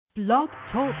Blog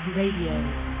Talk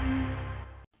Radio.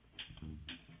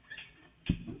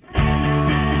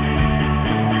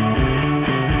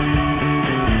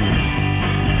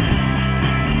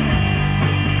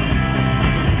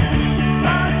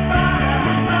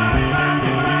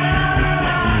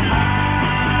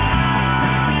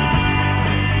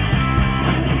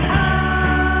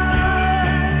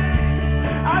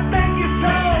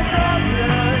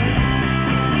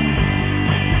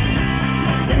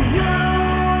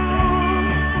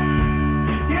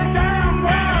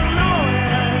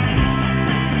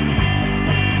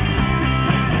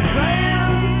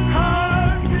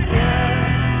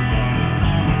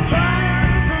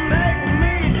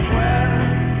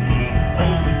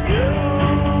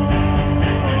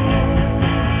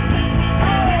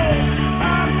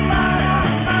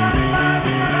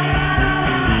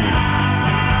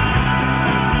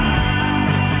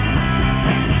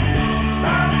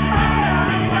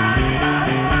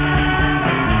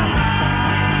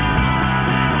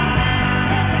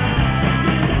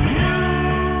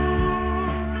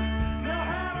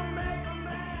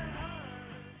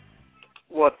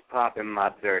 My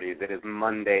dirties. It is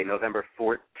Monday, November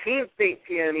 14th, 8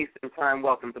 p.m. Eastern Time.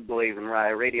 Welcome to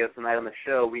BlazinRy Radio. Tonight on the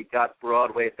show, we got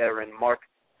Broadway veteran Marc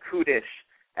Kudisch,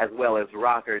 as well as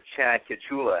rocker Chad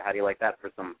Kichula. How do you like that for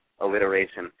some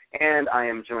alliteration? And I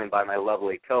am joined by my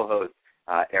lovely co-host,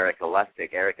 Erica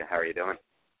Lustig. Erica, how are you doing?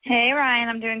 Hey, Ryan.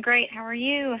 I'm doing great. How are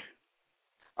you?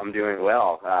 I'm doing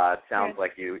well. It sounds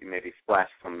like you maybe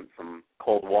splashed some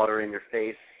cold water in your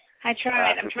face. I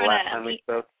tried. I'm trying to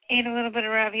eat a little bit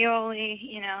of ravioli,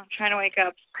 trying to wake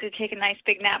up to take a nice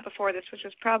big nap before this, which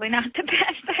was probably not the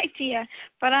best idea.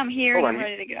 But I'm here and I'm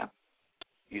ready to go.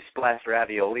 You splashed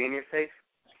ravioli in your face?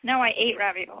 No, I ate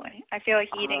ravioli. I feel like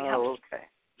eating helps. Oh, okay.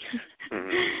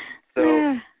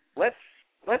 So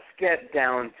let's get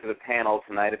down to the panel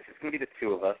tonight. It's going to be the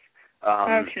two of us.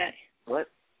 Okay.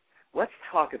 Let's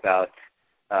talk about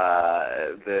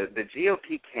the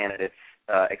GOP candidates,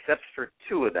 except for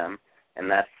two of them, and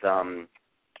that's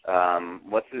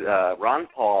Ron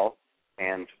Paul,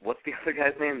 and what's the other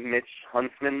guy's name? Mitch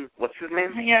Huntsman. What's his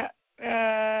name? Yeah.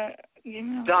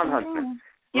 John Huntsman.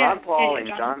 Yeah, Ron Paul and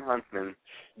John Huntsman,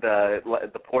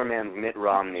 the poor man's Mitt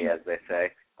Romney, as they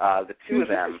say. The two of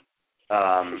them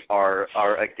are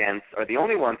the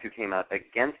only ones who came out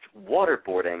against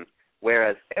waterboarding,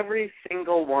 whereas every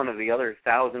single one of the other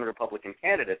 1,000 Republican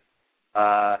candidates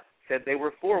said they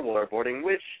were for waterboarding,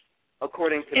 which,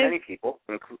 according to many people,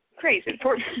 crazy.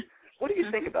 What do you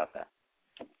think about that?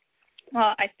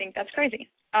 Well, I think that's crazy.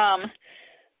 And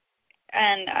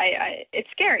it's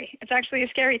scary. It's actually a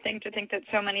scary thing to think that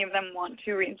so many of them want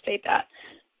to reinstate that.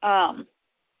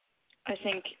 I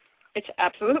think it's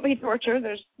absolutely torture.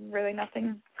 There's really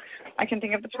nothing I can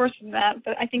think of that's worse than that.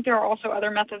 But I think there are also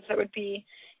other methods that would be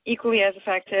equally as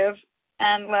effective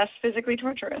and less physically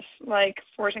torturous, like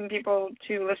forcing people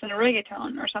to listen to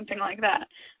reggaeton or something like that.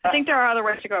 I think there are other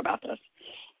ways to go about this.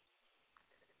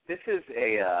 This is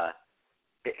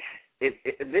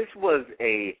this was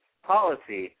a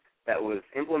policy that was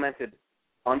implemented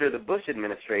under the Bush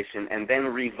administration and then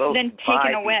revoked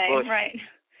by the Bush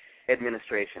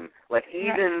administration. Like,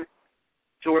 even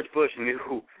George Bush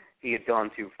knew he had gone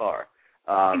too far.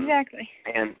 Exactly.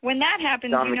 And when that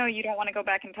happens, you don't want to go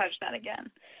back and touch that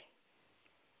again.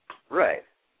 Right.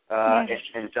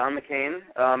 And John McCain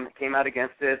came out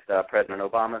against it. President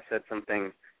Obama said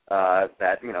something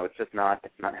that, it's not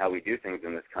how we do things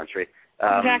in this country.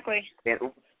 Exactly.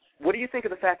 And what do you think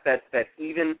of the fact that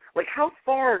even, like, how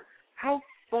far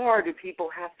do people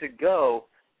have to go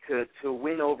to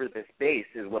win over this base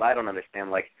is what I don't understand.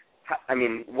 Like,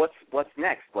 what's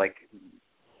next? Like,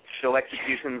 show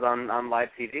executions on live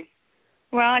TV?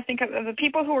 Well, I think of the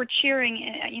people who were cheering,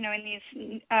 in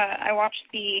these, I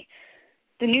watched the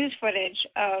news footage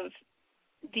of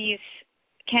these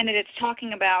candidates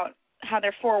talking about how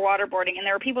they're for waterboarding, and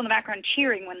there were people in the background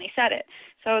cheering when they said it.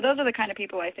 So those are the kind of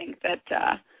people I think that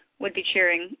would be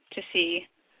cheering to see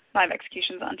live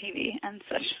executions on TV and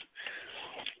such.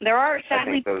 There are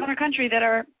sadly people in our country that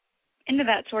are into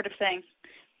that sort of thing,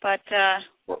 but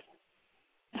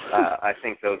I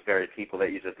think those very people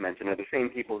that you just mentioned are the same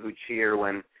people who cheer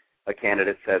when a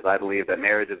candidate says, "I believe that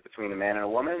marriage is between a man and a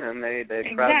woman," and the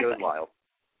crowd goes wild.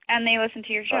 And they listen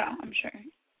to your show, I'm sure,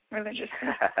 religiously.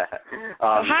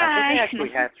 Hi.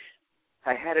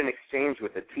 I had an exchange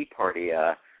with a Tea Party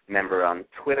member on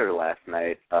Twitter last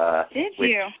night. Did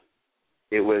you?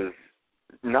 It was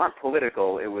not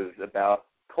political. It was about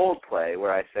Coldplay,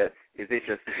 where I said, "Is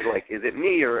it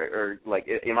me or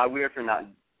am I weird for not?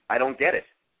 I don't get it.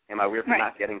 Am I weird for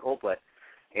not getting Coldplay?"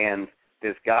 And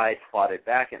this guy fought it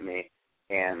back at me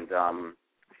and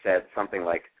said something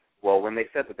like, well, when they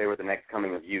said that they were the next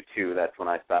coming of U2, that's when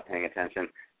I stopped paying attention.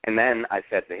 And then I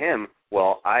said to him,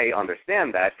 well, I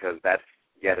understand that because that's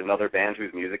yet another band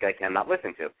whose music I cannot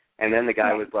listen to. And then the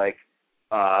guy was like,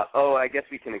 oh, I guess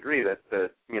we can agree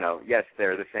that, yes,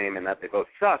 they're the same and that they both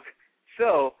suck.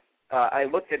 So I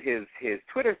looked at his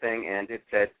Twitter thing, and it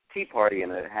said Tea Party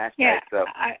in a hashtag. Yeah, so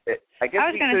I guess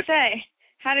I was going to say,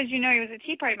 how did you know he was a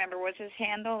Tea Party member? Was his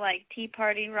handle like Tea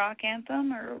Party Rock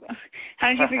Anthem, or how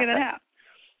did you figure that out?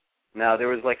 No, there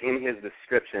was in his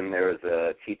description, there was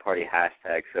a Tea Party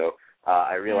hashtag, so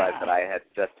I realized that I had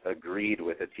just agreed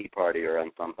with a Tea Party or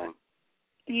on something.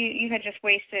 You had just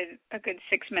wasted a good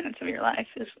 6 minutes of your life,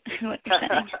 is what you're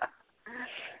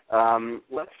saying.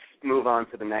 Let's move on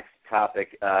to the next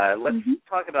topic. Let's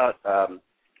talk about,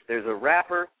 there's a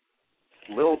rapper,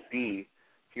 Lil B.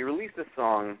 He released a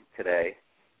song today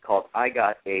called I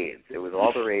Got AIDS. It was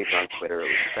all the rage on Twitter. It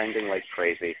was trending like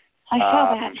crazy. I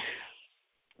saw that.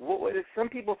 Some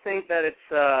people think that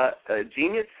it's a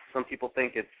genius. Some people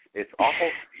think it's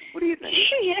awful. What do you think?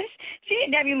 Genius?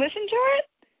 Have you listened to it?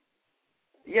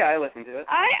 Yeah, I listened to it.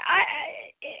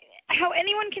 How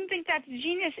anyone can think that's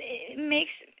genius, it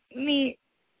makes me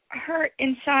hurt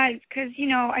inside because,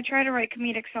 I try to write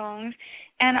comedic songs,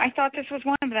 and I thought this was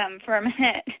one of them for a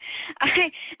minute.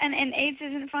 And AIDS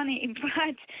isn't funny,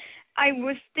 but I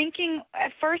was thinking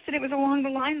at first that it was along the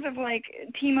lines of,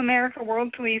 Team America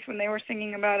World Police when they were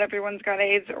singing about everyone's got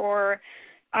AIDS, or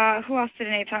who else did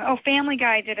an AIDS song? Oh, Family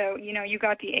Guy did a, you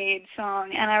got the AIDS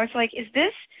song. And I was like, is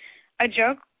this a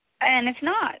joke? And it's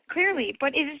not, clearly,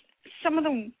 but it is some of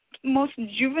the most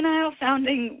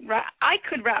juvenile-sounding rap. I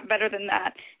could rap better than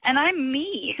that, and I'm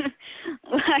me.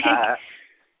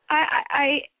 I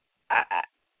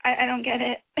don't get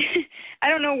it. I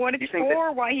don't know what it's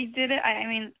for, why he did it. I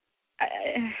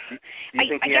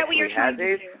get what you're trying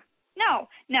to do. No.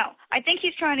 I think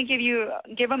he's trying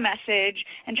to give a message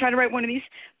and try to write one of these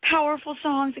powerful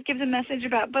songs that gives a message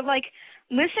about. But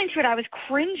listening to it, I was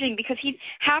cringing because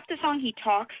half the song he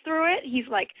talks through it. He's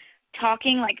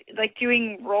talking, like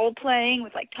doing role playing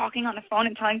with talking on the phone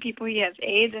and telling people he has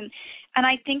AIDS, and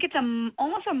I think it's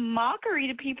almost a mockery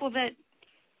to people that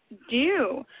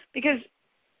do, because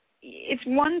it's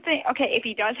one thing. Okay, if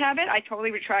he does have it, I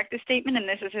totally retract the statement, and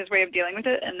this is his way of dealing with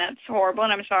it, and that's horrible,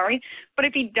 and I'm sorry. But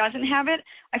if he doesn't have it,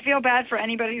 I feel bad for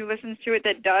anybody who listens to it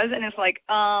that does, and it's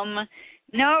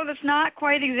no, that's not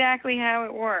quite exactly how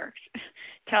it works.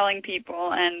 Telling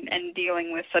people and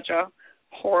dealing with such a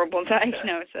horrible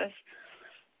diagnosis.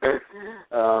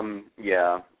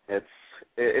 Yeah,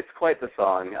 it's quite the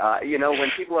song. When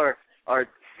people are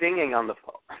singing on the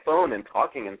phone and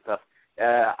talking and stuff,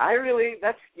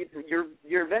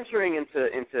 you're venturing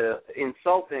into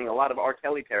insulting a lot of R.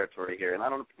 Kelly territory here, and I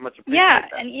don't much appreciate that.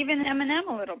 Yeah, and even Eminem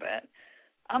a little bit.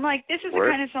 I'm like, this is the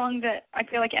kind of song that I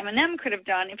feel like Eminem could have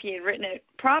done if he had written it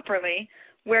properly,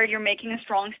 where you're making a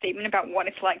strong statement about what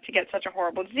it's like to get such a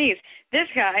horrible disease. This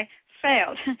guy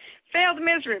failed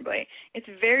miserably. It's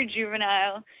very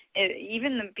juvenile.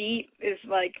 Even the beat is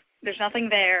there's nothing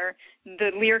there.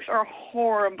 The lyrics are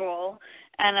horrible,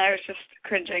 and I was just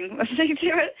cringing listening to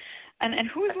it. And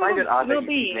who's I find it odd that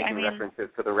B? Making references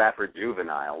to the rapper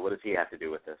Juvenile. What does he have to do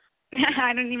with this?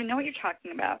 I don't even know what you're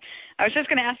talking about. I was just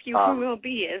going to ask you who Lil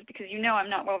B is, because I'm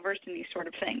not well versed in these sort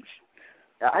of things.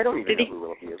 I don't even know who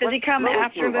Lil B is. Does he come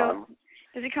after Lil?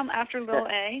 Does he come after Lil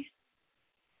A?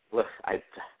 Look, I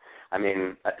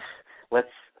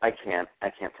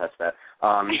can't touch that.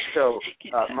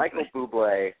 Michael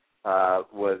Bublé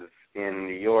was in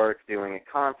New York doing a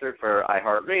concert for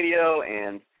iHeartRadio,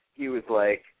 and he was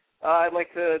like, I'd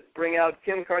like to bring out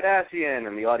Kim Kardashian,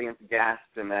 and the audience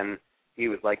gasped, and then he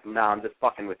was like, no, I'm just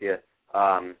fucking with you.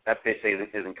 That bitch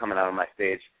isn't coming out on my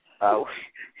stage. A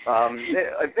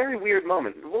very weird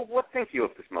moment. What think you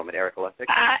of this moment, Eric Electric?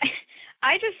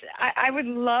 I would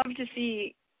love to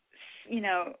see,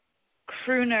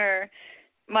 crooner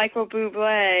Michael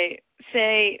Bublé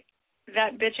say,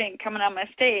 that bitch ain't coming on my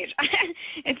stage.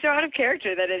 It's so out of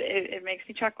character that it makes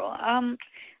me chuckle.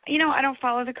 I don't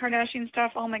follow the Kardashian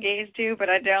stuff. All my gays do, but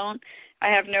I don't. I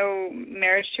have no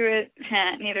marriage to it.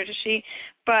 Neither does she.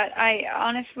 But I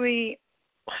honestly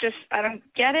I don't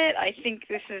get it. I think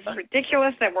this is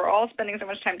ridiculous that we're all spending so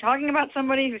much time talking about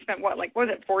somebody who spent,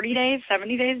 40 days,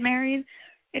 70 days married?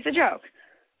 It's a joke.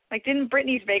 Didn't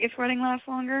Britney's Vegas wedding last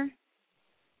longer?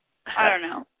 I don't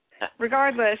know.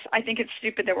 Regardless, I think it's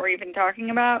stupid that we're even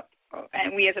talking about,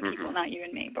 and we as a people, not you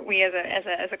and me, but we as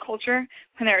a culture,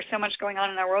 when there is so much going on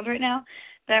in our world right now,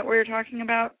 that we're talking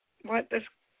about what this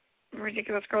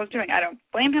ridiculous girl is doing. I don't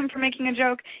blame him for making a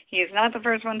joke. He is not the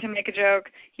first one to make a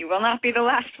joke. He will not be the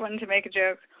last one to make a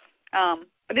joke.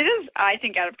 But it is, I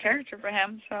think, out of character for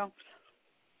him, so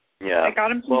yeah. I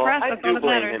got him some press. I do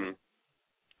blame him.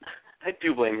 I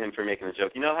do blame him for making the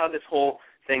joke. You know how this whole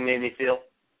thing made me feel?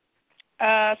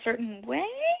 A certain way?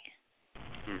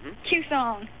 Mm-hmm. Cue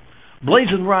song.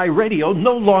 BlazinRy Radio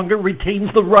no longer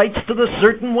retains the rights to the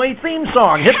Certain Way theme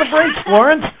song. Hit the brakes,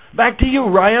 Florence. Back to you,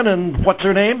 Ryan, and what's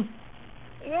her name?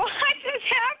 What just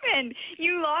happened?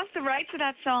 You lost the rights to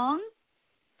that song?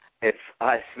 This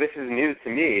is news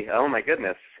to me. Oh, my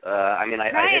goodness. I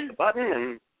hit the button,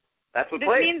 and that's what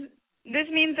played. This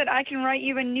means that I can write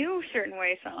you a new Certain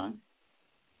Way song.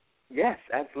 Yes,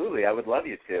 absolutely. I would love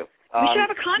you to. We should have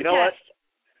a contest. You know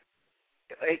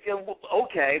what?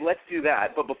 Okay, let's do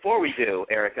that. But before we do,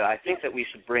 Erica, I think that we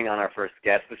should bring on our first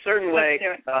guest. The Certain Way,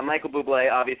 Michael Bublé,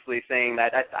 obviously saying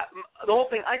that. The whole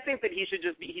thing, I think that he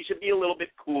should be a little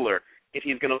bit cooler if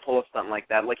he's going to pull something like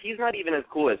that. Like, he's not even as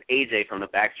cool as AJ from the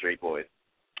Backstreet Boys.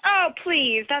 Oh,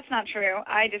 please, that's not true.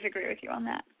 I disagree with you on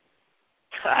that.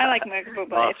 I like Michael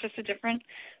Bublé. It's just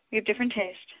we have different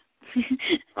taste.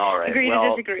 All right. Agree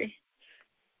to disagree.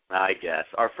 I guess.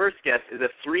 Our first guest is a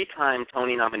 3-time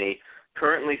Tony nominee,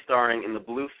 currently starring in The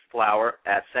Blue Flower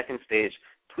at Second Stage.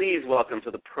 Please welcome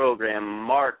to the program,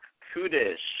 Marc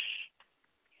Kudisch.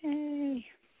 Hey.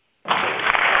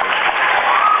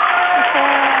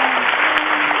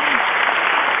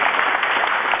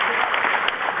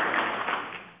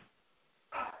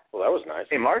 Well, that was nice.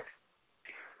 Hey, Marc.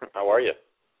 How are you?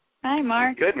 Hi,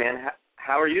 Marc. Good, man.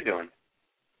 How are you doing?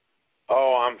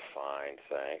 Oh, I'm fine,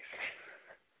 thanks.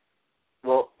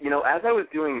 Well, as I was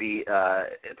doing the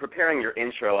preparing your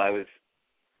intro, I was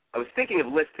thinking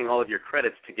of listing all of your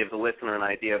credits to give the listener an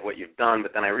idea of what you've done,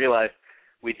 but then I realized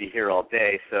we'd be here all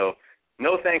day. So,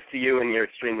 no thanks to you and your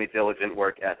extremely diligent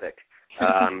work ethic.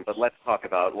 But let's talk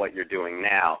about what you're doing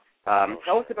now.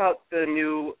 Tell us about the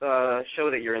new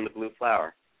show that you're in, The Blue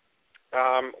Flower.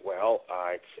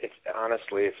 It's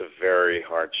honestly, it's a very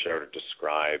hard show to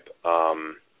describe.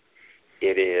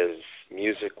 It is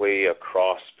musically a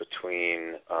cross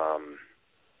between,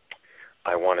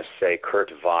 I want to say,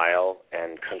 Kurt Weill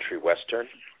and country western,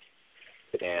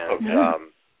 and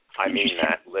I mean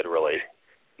that literally.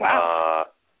 Wow.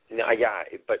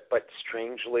 But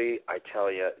strangely, I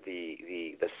tell you,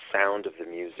 the sound of the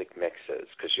music mixes,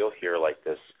 because you'll hear like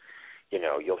this.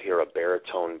 You'll hear a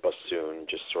baritone bassoon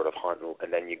just sort of haunting,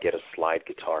 and then you get a slide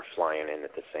guitar flying in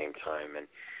at the same time. And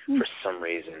for some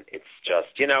reason, it's just,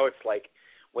 it's like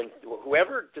when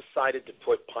whoever decided to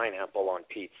put pineapple on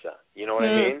pizza, you know what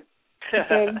I mean?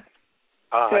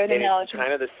 Good analogy. It's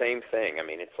kind of the same thing. I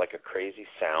mean, it's like a crazy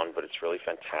sound, but it's really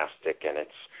fantastic, and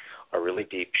it's a really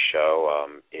deep show.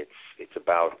 It's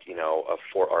about,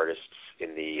 4 artists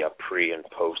in the pre and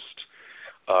post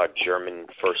German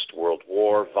First World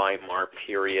War, Weimar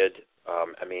period.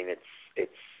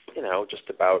 It's just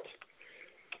about,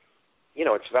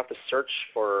 it's about the search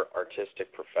for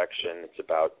artistic perfection. It's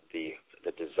about the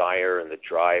desire and the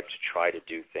drive to try to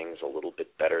do things a little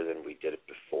bit better than we did it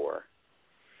before.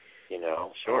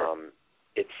 Sure.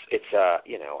 It's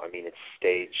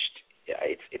staged.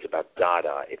 It's about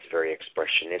Dada. It's very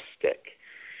expressionistic.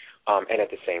 And at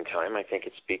the same time, I think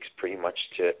it speaks pretty much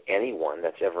to anyone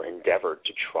that's ever endeavored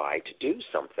to try to do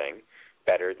something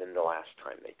better than the last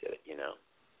time they did it,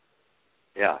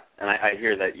 Yeah, and I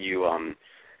hear that you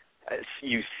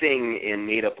sing in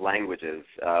made-up languages.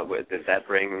 Does that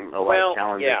bring a lot of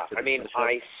challenges to the show?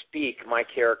 I speak. My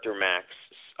character, Max,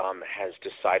 has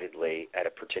decidedly, at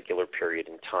a particular period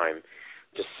in time,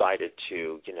 decided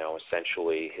to,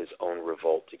 essentially his own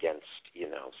revolt against,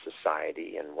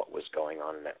 society and what was going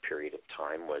on in that period of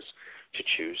time was to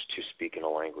choose to speak in a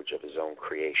language of his own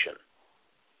creation.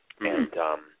 And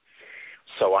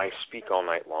so I speak all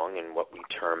night long in what we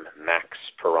term Max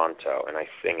Peranto, and I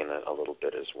sing in it a little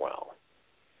bit as well.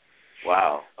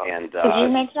 Wow. And did you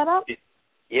make that up?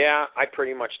 Yeah, I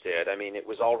pretty much did. I mean, it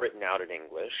was all written out in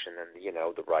English, and then,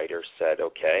 the writer said,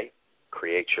 okay,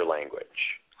 create your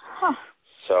language. Huh.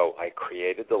 So I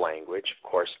created the language. Of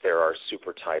course, there are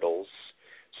super titles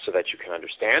so that you can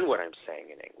understand what I'm saying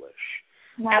in English.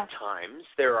 Wow. At times,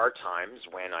 there are times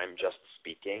when I'm just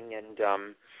speaking and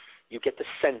you get the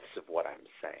sense of what I'm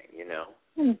saying,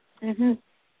 Mm-hmm.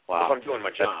 Wow. If I'm doing my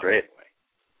job. That's great.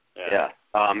 Anyway. Yeah.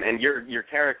 And your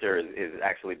character is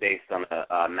actually based on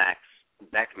Max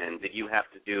Beckmann. Did you have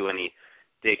to do any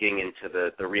digging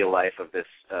into the real life of this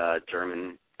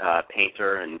German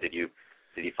painter, and did you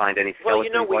find any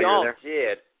skeletons while you were there? We all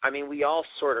did. I mean, we all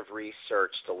sort of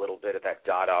researched a little bit of that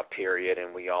Dada period,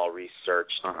 and we all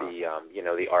researched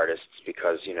the artists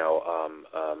because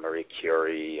Marie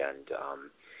Curie and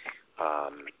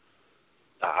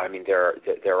I mean,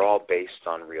 they're all based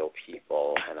on real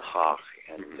people, and Hach,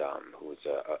 and who was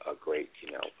a great,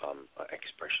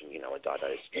 expression, a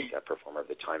Dadaist performer of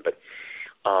the time. But,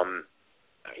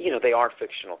 they are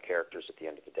fictional characters at the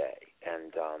end of the day,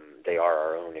 and they are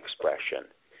our own expression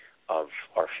of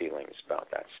our feelings about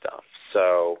that stuff.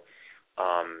 So,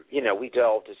 we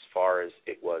delved as far as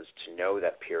it was to know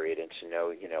that period and to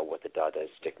know, what the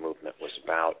Dadaistic movement was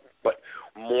about, but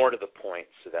more to the point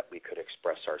so that we could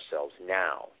express ourselves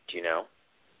now. Do you know?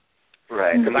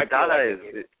 Right. Because Dada is...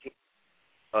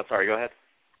 Oh, sorry, go ahead.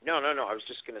 No. I was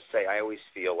just going to say, I always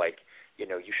feel like, you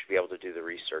should be able to do the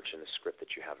research in the script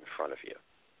that you have in front of you.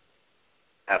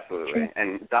 Absolutely.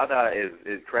 And Dada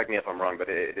is correct me if I'm wrong, but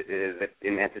is it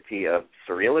an entity of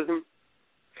surrealism?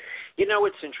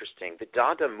 It's interesting. The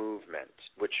Dada movement,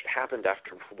 which happened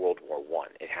after World War I,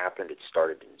 it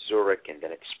started in Zurich, and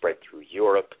then it spread through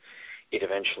Europe. It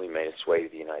eventually made its way to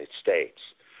the United States.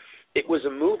 It was a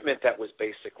movement that was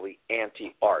basically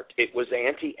anti-art. It was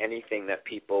anti-anything that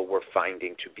people were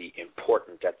finding to be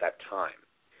important at that time,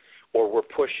 or were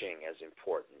pushing as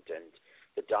important. And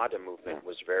the Dada movement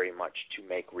was very much to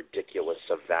make ridiculous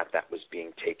of that was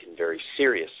being taken very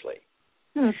seriously.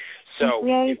 So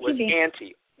it was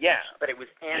but it was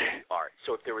anti-art.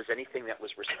 So if there was anything that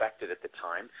was respected at the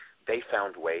time, they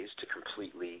found ways to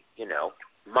completely,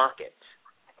 mock it.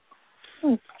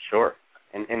 Sure.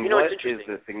 And what is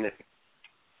the significance?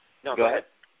 No, go ahead.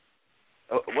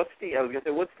 Oh, what's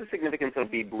the significance of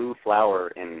the blue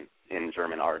flower in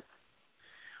German art?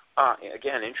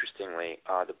 Again, interestingly,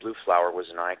 the blue flower was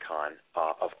an icon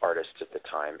of artists at the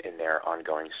time in their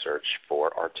ongoing search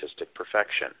for artistic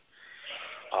perfection.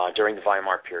 During the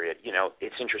Weimar period,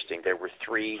 it's interesting. There were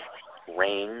 3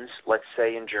 reigns, let's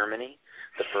say, in Germany.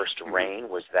 The first reign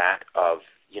was that of,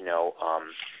 the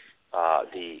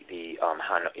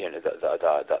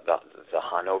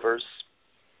Hanovers.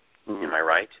 Am I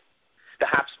right? The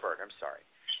Habsburg. I'm sorry.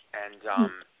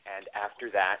 And after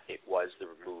that, it was the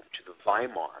move to the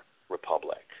Weimar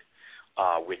Republic,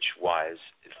 which was,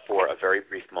 for a very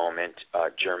brief moment,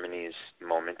 Germany's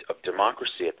moment of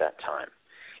democracy at that time.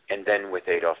 And then with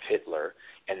Adolf Hitler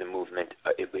and the movement,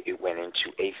 it went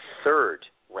into a third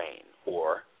reign,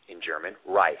 or in German,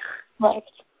 Reich. Right.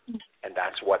 And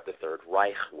that's what the Third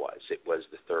Reich was. It was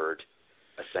the third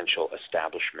essential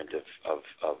establishment of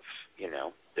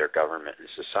their government and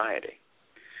society.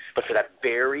 But for that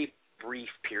very brief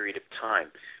period of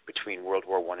time between World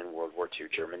War I and World War II,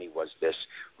 Germany was this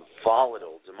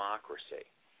volatile democracy.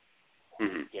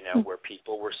 Where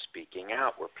people were speaking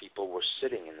out, where people were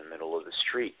sitting in the middle of the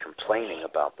street complaining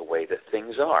about the way that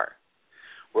things are,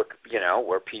 where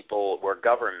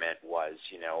government was,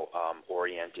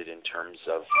 oriented in terms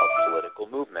of political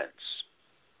movements.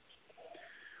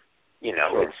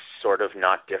 Sure. It's sort of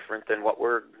not different than what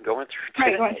we're going through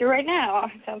today. Going through right now.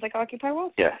 Sounds like Occupy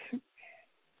Wall Street.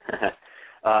 Yes.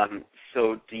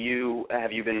 So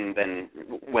have you been then,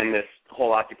 when this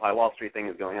whole Occupy Wall Street thing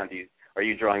is going on, are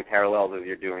you drawing parallels as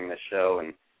you're doing this show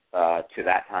and to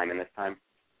that time and this time?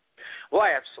 Well,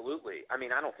 absolutely. I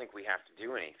mean, I don't think we have to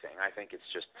do anything. I think it's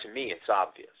just, to me, it's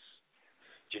obvious.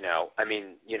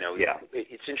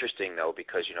 It's interesting, though,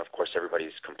 because, of course,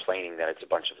 everybody's complaining that it's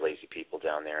a bunch of lazy people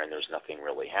down there and there's nothing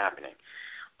really happening,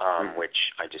 which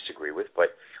I disagree with.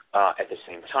 But at the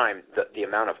same time, the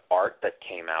amount of art that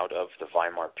came out of the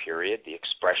Weimar period, the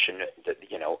expression that,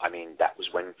 that was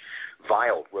when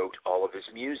Weill wrote all of his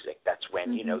music. That's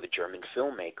when, the German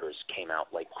filmmakers came out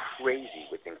like crazy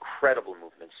with incredible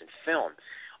movements in film.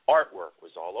 Artwork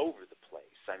was all over the place.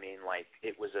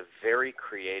 It was a very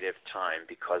creative time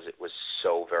because it was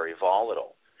so very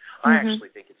volatile. I actually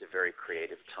think it's a very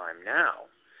creative time now,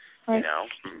 right.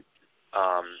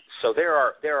 So there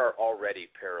are already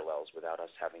parallels without us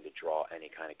having to draw any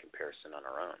kind of comparison on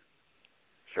our own.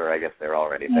 Sure, I guess they're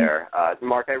already there.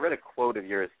 Mark, I read a quote of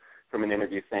yours from an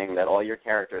interview saying that all your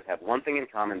characters have one thing in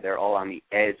common: they're all on the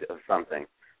edge of something.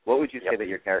 What would you say that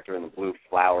your character in the blue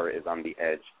flower is on the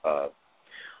edge of?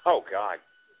 Oh, God.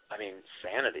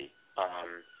 Sanity.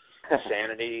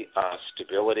 Sanity,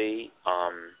 stability,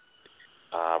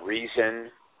 reason.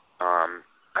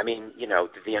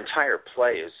 The entire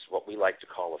play is what we like to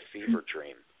call a fever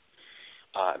dream.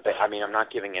 But I'm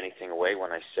not giving anything away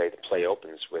when I say the play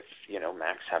opens with,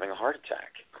 Max having a heart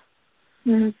attack.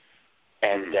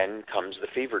 And then comes the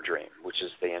fever dream, which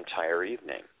is the entire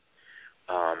evening.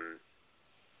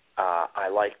 I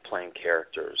like playing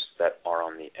characters that are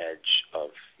on the edge of,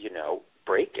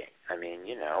 breaking.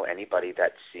 Anybody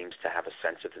that seems to have a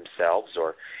sense of themselves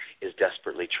or is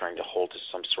desperately trying to hold to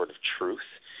some sort of truth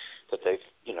that they've,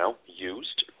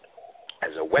 used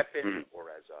as a weapon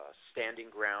or as a standing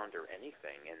ground or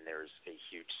anything, and there's a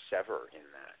huge sever in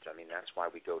that. I mean, that's why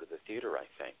we go to the theater, I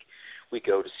think. We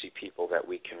go to see people that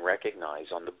we can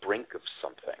recognize on the brink of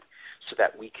something so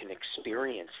that we can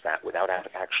experience that without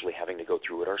actually having to go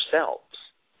through it ourselves.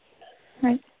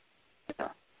 Right.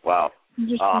 Yeah. Wow.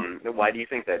 Why do you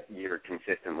think that you're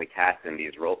consistently cast in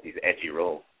these roles, these edgy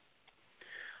roles?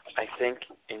 I think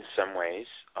in some ways,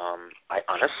 I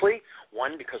honestly,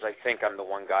 one, because I think I'm the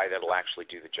one guy that will actually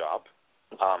do the job.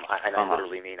 I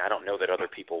literally mean I don't know that other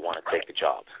people want to take the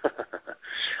job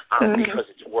because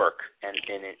it's work and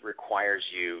it requires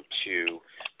you to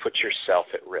put yourself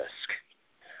at risk.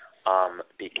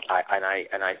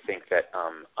 I think that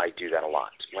I do that a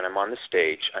lot. When I'm on the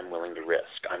stage, I'm willing to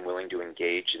risk. I'm willing to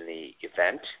engage in the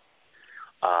event.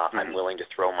 I'm willing to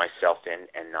throw myself in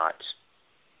and not,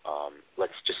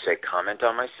 let's just say, comment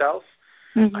on myself.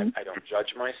 I don't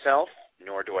judge myself,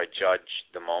 nor do I judge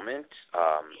the moment.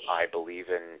 I believe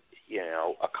in,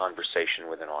 a conversation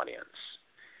with an audience.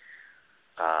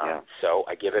 So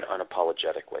I give it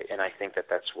unapologetically, and I think that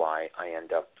that's why I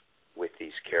end up with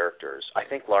these characters. I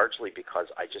think largely because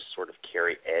I just sort of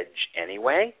carry edge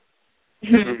anyway.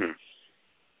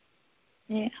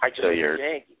 Yeah. I just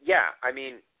think, I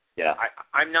mean,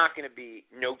 I'm not going to be,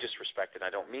 no disrespect, and I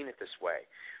don't mean it this way,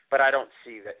 but I don't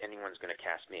see that anyone's going to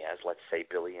cast me as, let's say,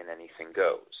 Billy in Anything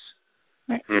Goes.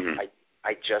 Right.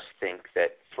 I just think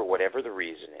that for whatever the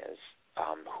reason is,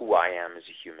 who I am as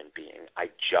a human being, I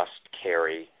just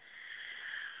carry,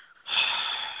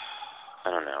 I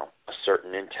don't know, a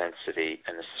certain intensity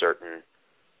and a certain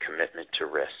commitment to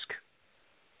risk.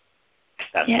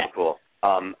 That's so cool.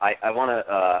 I want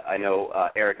to, I know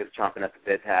Eric is chomping at the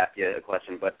bit to ask you a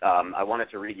question, but I wanted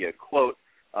to read you a quote,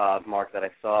 Mark, that I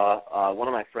saw. One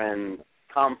of my friends,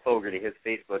 Tom Fogarty, his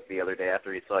Facebook the other day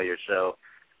after he saw your show.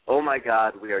 Oh, my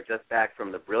God, we are just back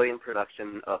from the brilliant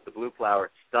production of The Blue Flower.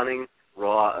 Stunning,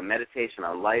 raw, a meditation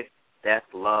on life, death,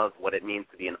 love, what it means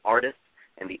to be an artist,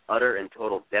 and the utter and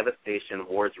total devastation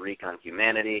wars wreak on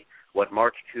humanity. What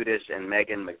Marc Kudisch and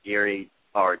Megan McGeary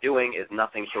are doing is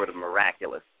nothing short of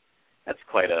miraculous. That's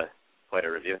quite a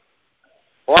review.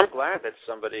 Well, I'm glad that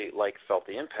somebody felt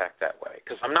the impact that way,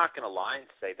 because I'm not going to lie and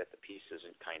say that the piece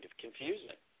isn't kind of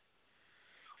confusing.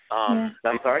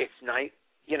 I'm sorry? It's nice,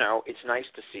 it's nice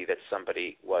to see that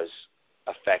somebody was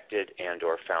affected and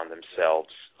or found themselves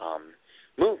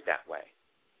moved that way.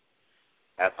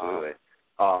 Absolutely.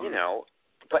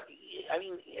 But I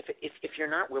mean, if you're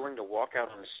not willing to walk out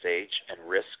on the stage and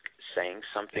risk saying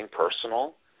something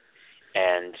personal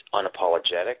and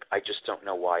unapologetic, I just don't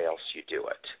know why else you do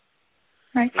it.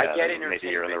 Right. I get entertainment.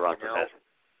 Maybe you're in the wrong profession.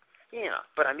 Yeah,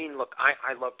 but I mean, look,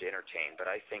 I love to entertain, but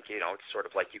I think, it's sort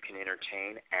of like you can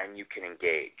entertain and you can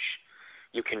engage.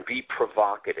 You can be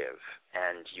provocative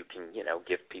and you can,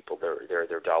 give people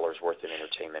their dollars worth in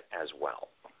entertainment as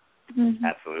well.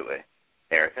 Absolutely.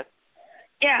 Erica?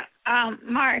 Yeah,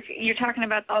 Mark, you're talking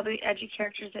about all the edgy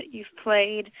characters that you've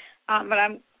played, but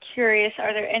I'm curious,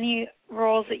 are there any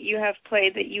roles that you have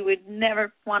played that you would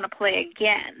never want to play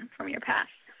again from your past?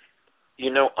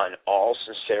 In all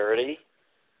sincerity,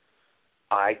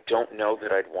 I don't know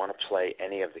that I'd want to play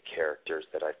any of the characters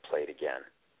that I've played again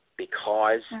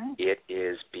because it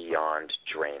is beyond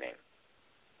draining.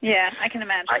 Yeah, I can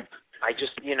imagine. I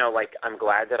just, I'm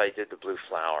glad that I did The Blue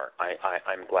Flower.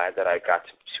 I'm glad that I got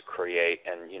to create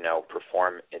and,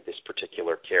 perform this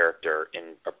particular character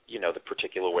in, the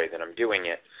particular way that I'm doing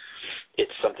it.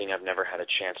 It's something I've never had a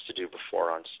chance to do before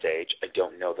on stage. I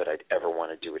don't know that I'd ever want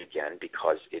to do it again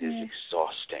because it is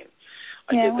exhausting.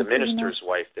 I did The Minister's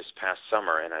Wife this past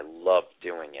summer, and I loved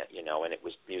doing it, and it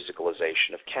was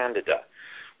musicalization of Candida.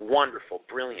 Wonderful,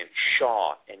 brilliant,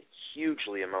 Shaw, and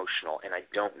hugely emotional, and I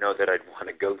don't know that I'd want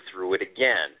to go through it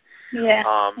again. Yeah,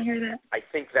 I hear that. I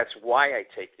think that's why I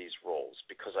take these roles,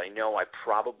 because I know I've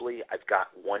got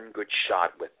one good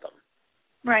shot with them.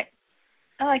 Right.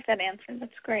 I like that answer.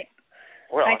 That's great.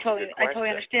 Well, I totally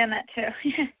understand that, too.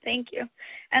 Thank you.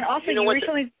 And also, you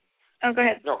recently... Oh, go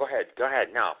ahead. No, go ahead. Go ahead,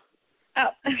 no. Oh,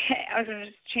 okay. I was going to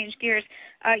just change gears.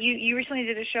 You recently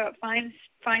did a show at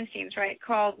Feinstein's, right,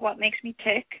 called What Makes Me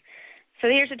Tick. So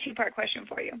here's a two-part question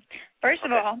for you. First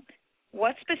of all,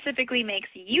 what specifically makes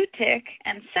you tick?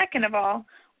 And second of all,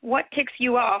 what ticks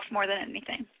you off more than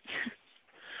anything?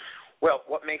 Well,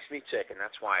 what makes me tick, and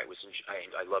that's why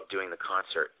I love doing the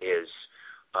concert, is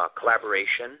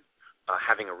collaboration,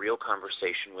 having a real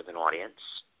conversation with an audience,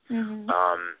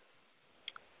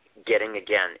 getting,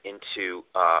 again, into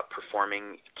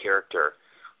performing character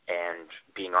and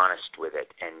being honest with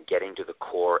it and getting to the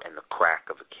core and the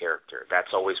crack of a character.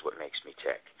 That's always what makes me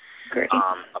tick. Great.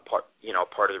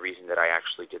 Part of the reason that I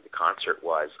actually did the concert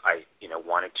was I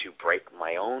wanted to break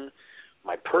my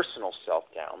personal self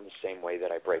down the same way that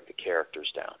I break the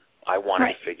characters down. I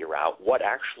wanted to figure out what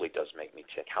actually does make me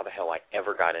tick, how the hell I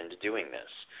ever got into doing this.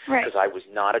 Because I was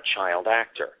not a child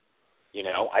actor.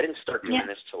 I didn't start doing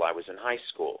this till I was in high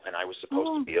school, and I was supposed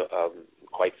to be,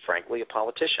 quite frankly, a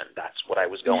politician. That's what I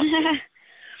was going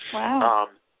to. Wow.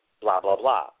 Blah, blah,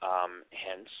 blah.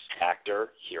 Hence, actor,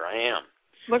 here I am.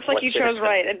 Looks like you chose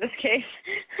right in this case.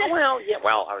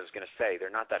 Well, I was going to say,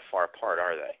 they're not that far apart,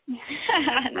 are they?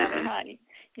 No, they're not.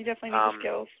 You definitely need the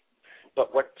skills.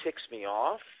 But what ticks me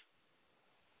off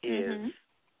is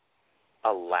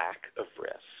a lack of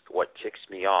risk. What ticks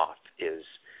me off is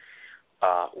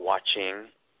watching,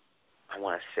 I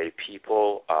want to say,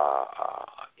 people,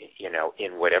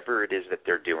 in whatever it is that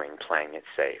they're doing, playing it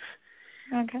safe.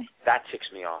 Okay. That ticks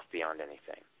me off beyond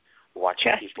anything.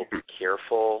 Watching people be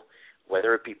careful,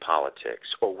 whether it be politics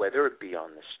or whether it be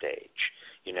on the stage.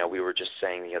 We were just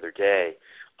saying the other day,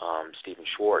 Stephen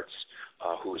Schwartz,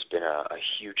 who has been a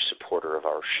huge supporter of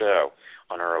our show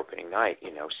on our opening night,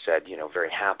 said,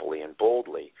 very happily and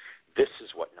boldly, this is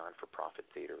what non-for-profit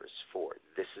theater is for.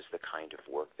 This is the kind of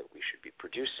work that we should be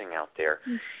producing out there.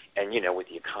 And, with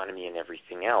the economy and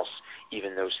everything else,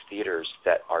 even those theaters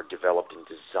that are developed and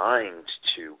designed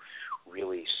to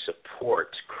really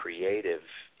support creative,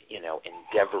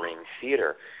 endeavoring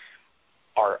theater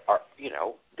are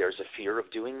there's a fear of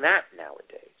doing that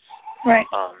nowadays. Right.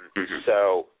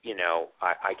 So,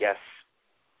 I guess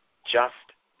just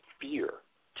fear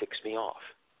ticks me off.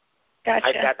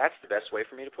 Gotcha. That's the best way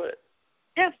for me to put it.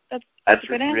 Yeah, that's a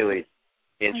good answer. Really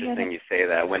interesting you say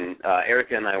that. When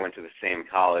Erica and I went to the same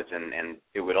college, and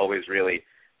it would always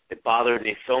it bothered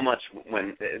me so much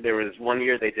when there was one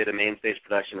year they did a main stage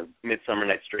production of Midsummer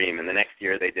Night's Dream, and the next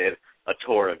year they did a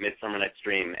tour of Midsummer Night's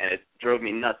Dream, and it drove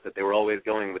me nuts that they were always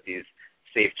going with these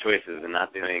safe choices and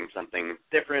not doing something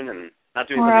different and not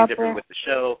doing something different with the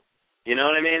show. You know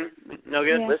what I mean? No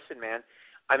good? Yeah. Listen, man.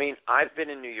 I've been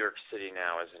in New York City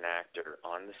now as an actor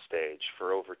on the stage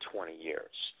for over 20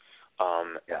 years.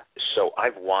 So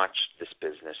I've watched this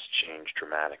business change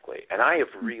dramatically. And I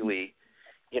have really,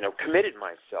 committed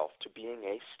myself to being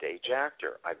a stage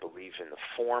actor. I believe in the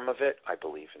form of it. I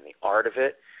believe in the art of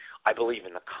it. I believe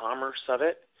in the commerce of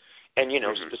it. And,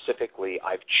 specifically,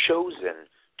 I've chosen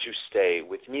to stay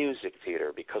with music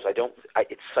theater because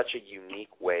it's such a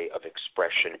unique way of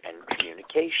expression and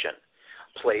communication.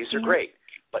 Plays are great.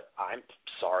 But I'm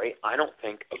sorry, I don't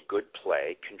think a good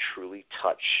play can truly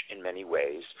touch, in many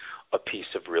ways, a piece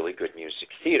of really good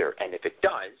music theater. And if it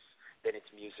does, then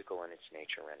it's musical in its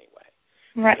nature anyway.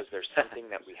 Right. Because there's something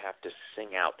that we have to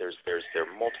sing out. There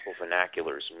are multiple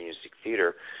vernaculars in music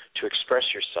theater to express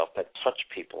yourself that touch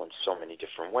people in so many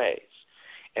different ways.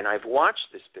 And I've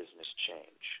watched this business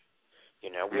change.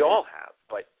 We all have.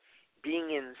 But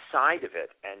being inside of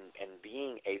it and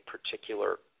being a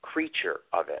particular creature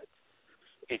of it,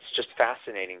 it's just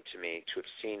fascinating to me to have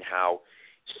seen how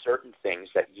certain things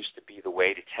that used to be the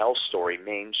way to tell story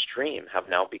mainstream have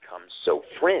now become so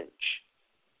fringe.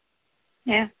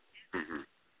 Yeah.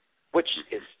 Which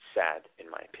is sad,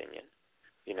 in my opinion.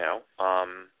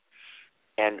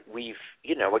 And we've,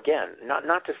 again,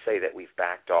 not to say that we've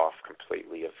backed off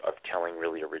completely of telling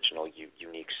really original,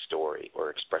 unique story or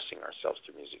expressing ourselves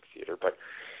through music theater, but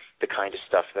the kind of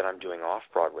stuff that I'm doing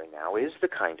off-Broadway now is the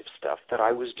kind of stuff that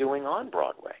I was doing on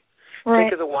Broadway. Right.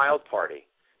 Think of the Wild Party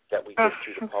that we did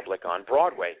through the public on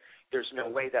Broadway. There's no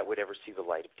way that would ever see the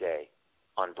light of day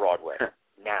on Broadway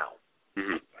now.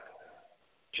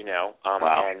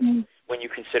 Wow. And when you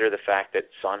consider the fact that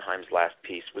Sondheim's last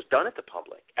piece was done at the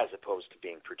public as opposed to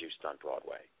being produced on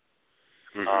Broadway,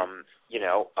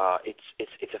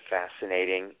 it's a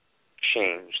fascinating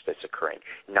change that's occurring.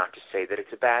 Not to say that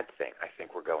it's a bad thing. I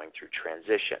think we're going through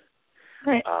transition.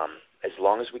 Right. As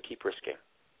long as we keep risking.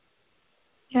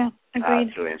 Yeah, agreed.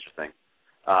 That's really interesting.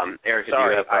 Erica,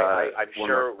 sorry, do you have, I'm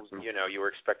sure you were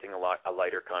expecting a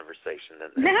lighter conversation than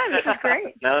this. No, this is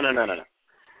great. No.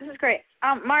 This is great.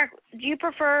 Mark, do you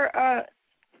prefer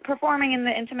performing in the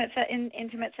intimate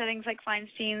settings like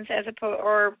Feinstein's as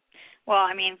opposed,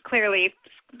 clearly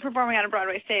performing on a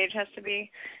Broadway stage has to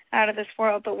be out of this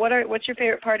world. But what's your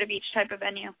favorite part of each type of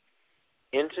venue?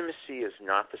 Intimacy is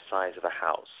not the size of a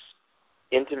house.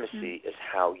 Intimacy is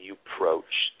how you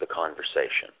approach the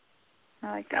conversation.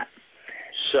 I like that.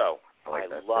 So I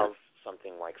love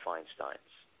something like Feinstein's.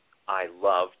 I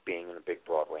love being in a big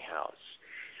Broadway house.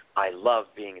 I love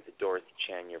being at the Dorothy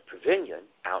Chanier Pavilion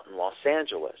out in Los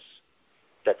Angeles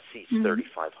that seats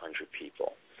 3,500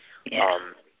 people. Yeah.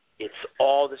 It's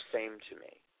all the same to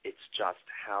me. It's just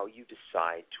how you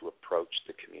decide to approach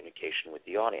the communication with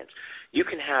the audience. You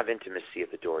can have intimacy at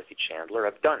the Dorothy Chandler.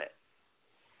 I've done it.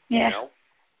 Yeah. You know?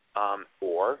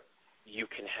 Or you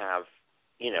can have,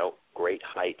 great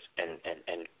height and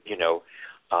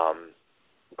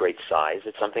great size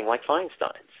at something like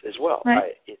Feinstein's as well.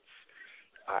 Right. It's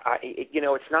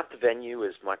not the venue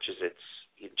as much as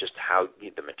it's just how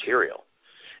the material.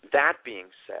 That being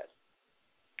said,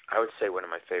 I would say one of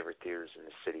my favorite theaters in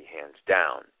the city, hands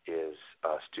down, is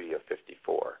Studio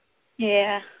 54.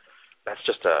 Yeah. That's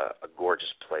just a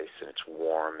gorgeous place, and it's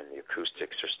warm, and the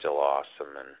acoustics are still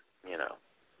awesome, and,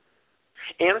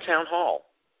 And Town Hall.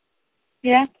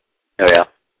 Yeah. Oh, yeah.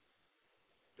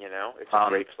 It's a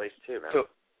great place, too, man. So,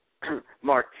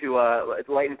 Mark, to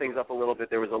lighten things up a little bit,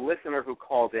 there was a listener who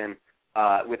called in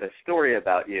with a story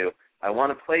about you. I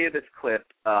want to play you this clip.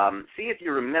 See if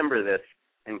you remember this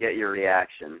and get your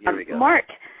reaction. Here we go. Mark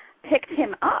picked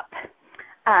him up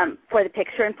for the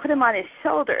picture and put him on his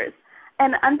shoulders.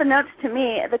 And unbeknownst to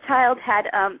me, the child had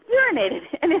urinated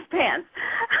in his pants.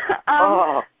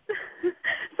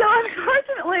 So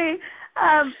unfortunately,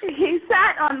 he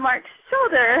sat on Mark's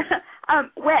shoulder,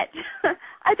 wet.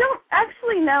 I don't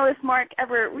actually know if Mark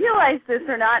ever realized this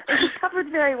or not. It was covered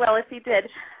very well if he did,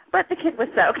 but the kid was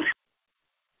soaked.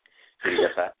 Did you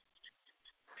get that?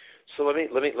 So let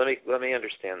me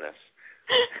understand this.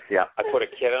 Yeah. I put a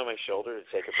kid on my shoulder to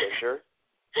take a picture,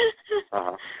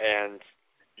 and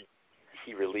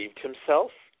he relieved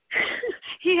himself.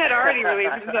 He had already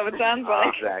relieved himself. It sounds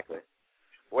like. Exactly.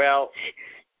 Well,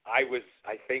 I was,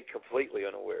 I think, completely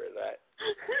unaware of that.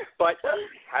 But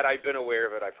had I been aware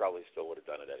of it, I probably still would have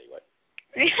done it anyway.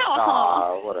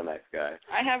 Oh, what a nice guy.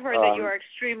 I have heard that you are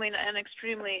extremely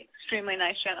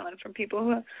nice gentleman from people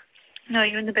who know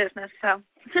you in the business. So.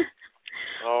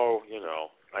 Oh,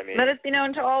 I mean. Let it be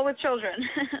known to all with children.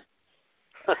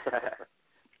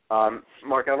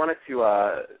 Mark, I wanted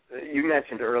to, you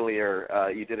mentioned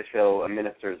earlier you did a show, A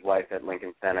Minister's Wife, at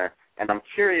Lincoln Center, and I'm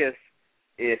curious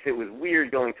if it was weird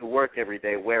going to work every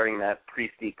day wearing that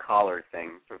priesty collar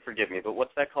thing. Forgive me, but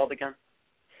what's that called again?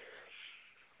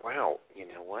 Wow, you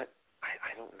know what?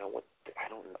 I don't know what,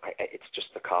 it's just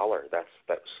the collar. That's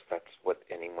what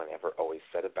anyone ever always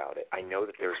said about it. I know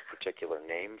that there's a particular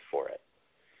name for it,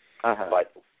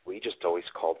 but we just always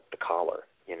called it the collar,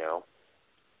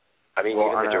 I mean,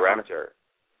 even the director.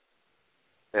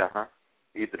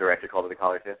 The director called it the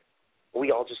collar, too?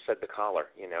 We all just said the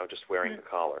collar, just wearing the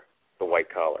collar, the white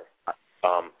collar.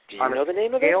 Do you know the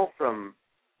name of it?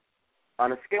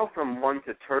 On a scale from 1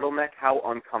 to turtleneck, how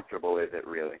uncomfortable is it,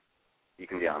 really? You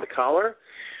can be honest. The collar?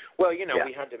 Well,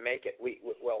 we had to make it. It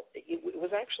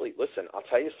was actually, listen, I'll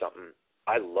tell you something.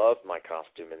 I love my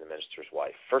costume in The Minister's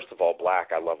Wife. First of all,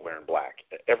 black. I love wearing black.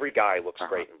 Every guy looks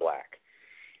great in black.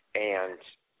 And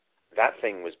that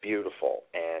thing was beautiful.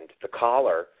 And the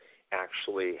collar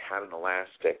actually had an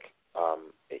elastic,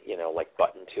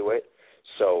 button to it.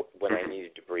 So when I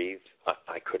needed to breathe,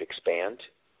 I could expand.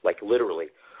 Like literally,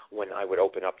 when I would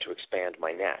open up to expand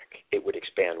my neck, it would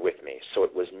expand with me. So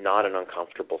it was not an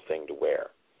uncomfortable thing to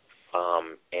wear.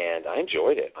 And I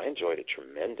enjoyed it. I enjoyed it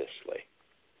tremendously.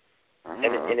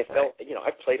 And it felt,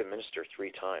 I've played a minister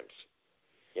 3 times.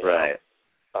 Right.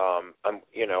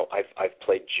 I've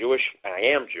played Jewish, and I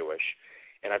am Jewish,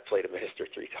 and I've played a minister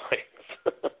 3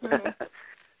 times.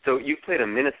 So you've played a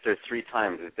minister 3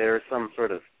 times. Is there some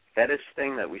sort of fetish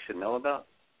thing that we should know about?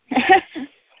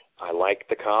 I like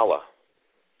the collar.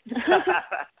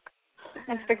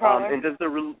 That's the collar. And does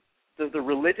the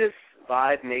religious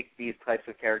vibe make these types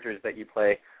of characters that you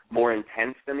play more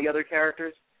intense than the other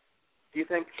characters, do you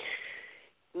think?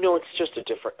 No, it's just a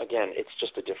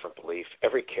different belief.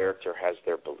 Every character has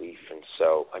their belief, and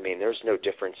so, there's no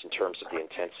difference in terms of the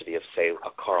intensity of, say,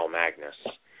 a Carl Magnus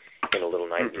in A Little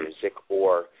Night Music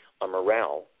or a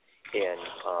Morel in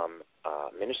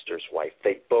Minister's Wife.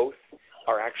 They both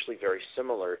are actually very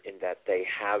similar in that they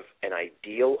have an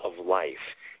ideal of life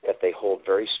that they hold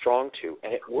very strong to,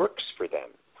 and it works for them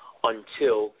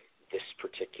until this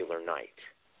particular night.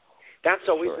 That's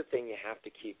always the thing you have to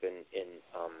keep in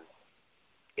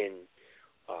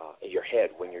your head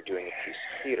when you're doing a piece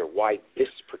of theater. Why this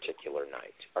particular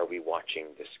night are we watching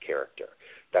this character?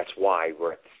 That's why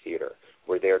we're at the theater.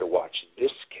 We're there to watch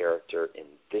this character in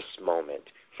this moment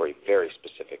for a very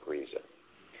specific reason.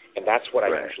 And that's what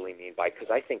I usually mean by, because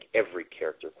I think every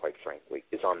character, quite frankly,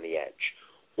 is on the edge,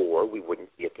 or we wouldn't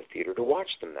be at the theater to watch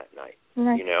them that night,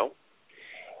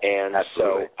 And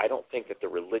Absolutely. So I don't think that the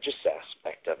religious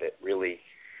aspect of it really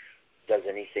does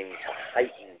anything to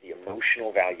heighten the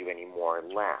emotional value anymore and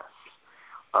less.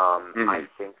 I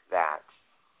think that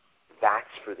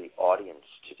that's for the audience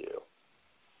to do.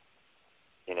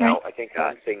 You know, Right. I think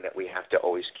one thing that we have to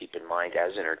always keep in mind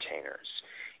as entertainers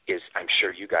is, I'm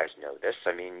sure you guys know this,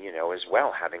 I mean, you know, as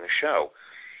well, having a show,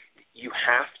 you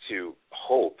have to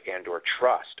hope and or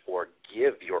trust or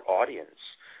give your audience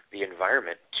the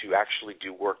environment to actually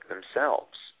do work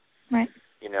themselves. Right.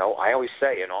 You know, I always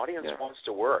say an audience wants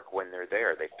to work when they're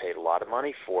there. They've paid a lot of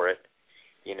money for it.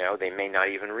 You know, they may not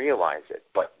even realize it,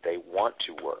 but they want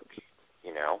to work.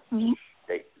 You know,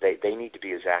 they need to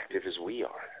be as active as we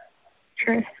are.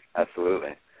 True.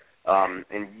 Absolutely.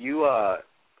 And you,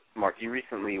 Mark, you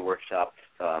recently workshopped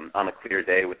On a Clear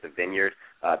Day with the Vineyard.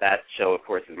 That show, of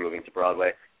course, is moving to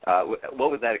Broadway. What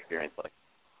was that experience like?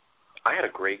 I had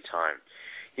a great time.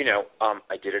 You know,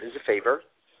 I did it as a favor,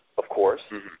 of course.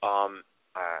 Mm-hmm.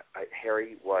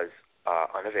 Harry was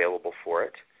unavailable for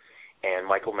it, and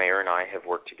Michael Mayer and I have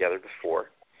worked together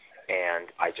before, and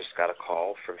I just got a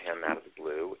call from him out of the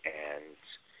blue, and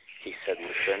he said,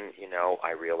 listen, you know,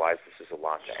 I realize this is a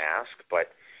lot to ask,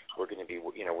 but we're going to be,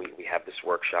 you know, we have this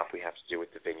workshop we have to do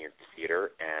with the Vineyard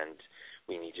Theater, and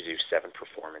we need to do 7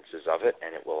 performances of it,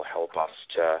 and it will help us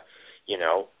to, you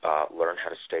know, learn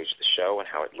how to stage the show and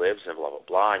how it lives and blah, blah,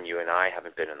 blah, and you and I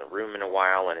haven't been in the room in a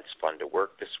while, and it's fun to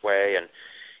work this way, and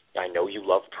I know you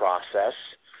love process.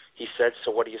 He said, so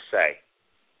what do you say?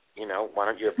 You know, why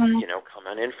don't you, you know,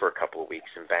 come on in for a couple of weeks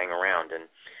and bang around?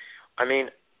 And, I mean,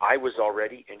 I was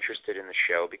already interested in the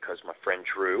show because my friend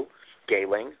Drew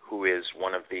Gayling, who is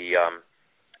one of the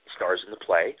stars in the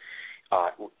play,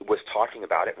 was talking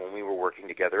about it when we were working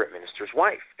together at Minister's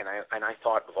Wife. And I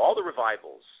thought, of all the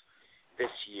revivals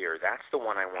this year, that's the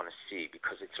one I want to see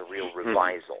because it's a real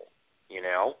revisal, you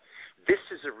know? This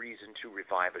is a reason to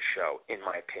revive a show, in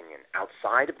my opinion.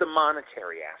 Outside of the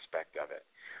monetary aspect of it,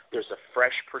 there's a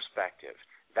fresh perspective.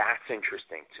 That's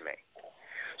interesting to me.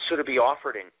 So to be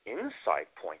offered an inside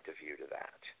point of view to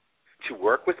that, to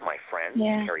work with my friends,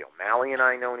 Terry O'Malley and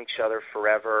I known each other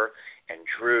forever, and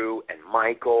Drew and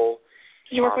Michael.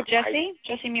 Did you work with Jessie?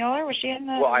 Jessie Mueller? Was she in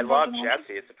the... Well, I love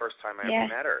Jessie. It's the first time I ever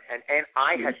met her. And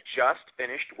I had just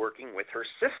finished working with her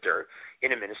sister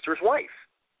in A Minister's Wife.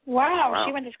 Wow.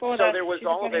 She went to school with us. So there was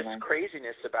all of this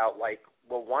craziness about, like,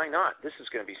 well, why not? This is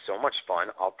going to be so much fun.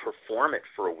 I'll perform it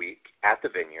for a week at the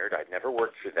Vineyard. I'd never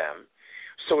worked for them.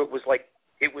 So it was like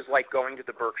going to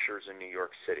the Berkshires in New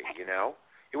York City, you know?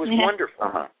 It was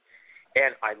wonderful.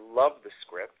 And I love the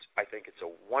script. I think it's a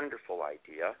wonderful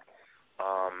idea.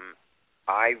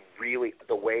 I really,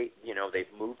 the way, you know,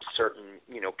 they've moved certain,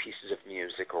 you know, pieces of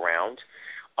music around.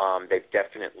 They've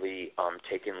definitely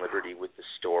taken liberty with the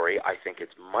story. I think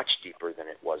it's much deeper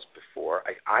than it was before.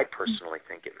 I personally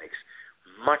think it makes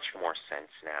much more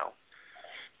sense now.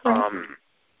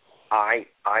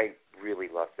 I really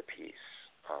love the piece.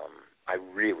 I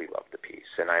really love the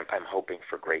piece, and I'm hoping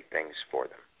for great things for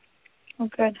them. Oh,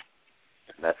 good.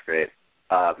 That's great.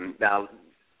 Now,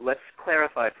 let's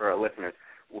clarify for our listeners,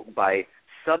 by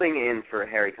subbing in for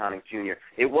Harry Connick Jr.,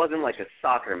 it wasn't like a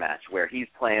soccer match where he's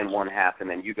playing one half and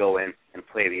then you go in and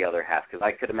play the other half, because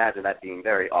I could imagine that being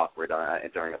very awkward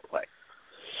during a play.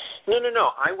 No.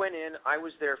 I went in. I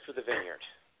was there for the Vineyard.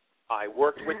 I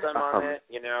worked with them on it.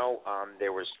 You know,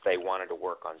 they wanted to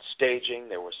work on staging.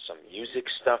 There was some music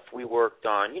stuff we worked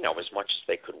on. You know, as much as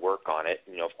they could work on it.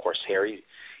 You know, of course, Harry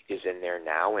is in there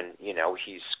now, and you know,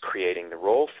 he's creating the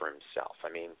role for himself. I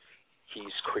mean,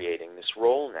 he's creating this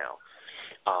role now.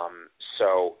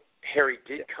 So Harry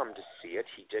did come to see it.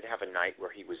 He did have a night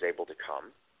where he was able to come,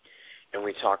 and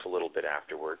we talked a little bit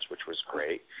afterwards, which was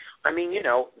great. I mean, you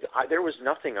know, there was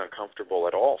nothing uncomfortable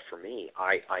at all for me.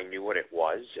 I knew what it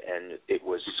was, and it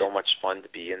was so much fun to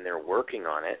be in there working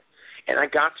on it, and I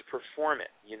got to perform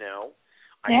it, you know.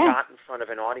 I got in front of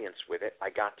an audience with it. I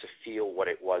got to feel what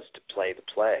it was to play the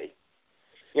play.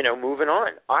 You know, moving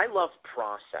on. I love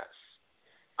process.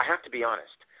 I have to be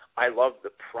honest. I love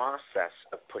the process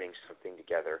of putting something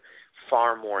together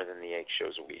far more than the 8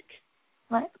 shows a week.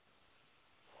 Right.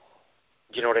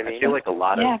 Do you know what I mean? I feel like a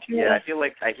lot of I feel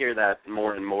like I hear that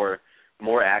more and more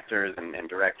actors and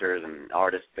directors and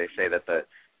artists. They say that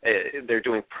they're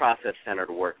doing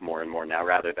process-centered work more and more now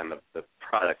rather than the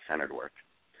product-centered work.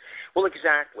 Well,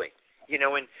 exactly. You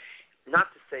know, and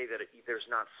not to say that there's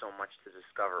not so much to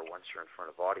discover once you're in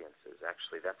front of audiences.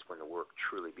 Actually, that's when the work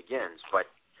truly begins. But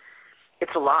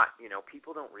it's a lot. You know,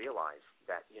 people don't realize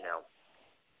that, you know,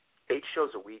 8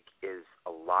 shows a week is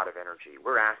a lot of energy.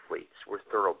 We're athletes. We're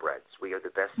thoroughbreds. We are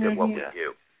the best at what we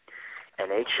do. And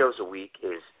 8 shows a week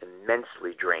is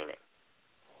immensely draining.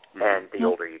 And the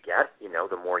older you get, you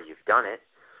know, the more you've done it.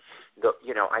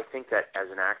 You know, I think that as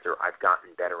an actor, I've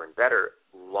gotten better and better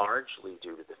largely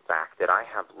due to the fact that I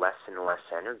have less and less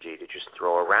energy to just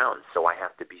throw around, so I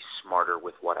have to be smarter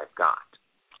with what I've got.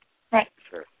 Right.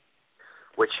 Sure.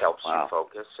 Which helps you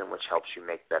focus and which helps you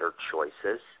make better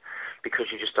choices because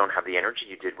you just don't have the energy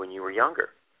you did when you were younger.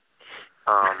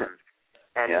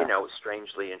 And, you know,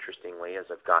 strangely, interestingly, as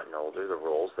I've gotten older, the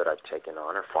roles that I've taken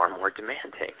on are far more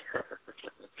demanding.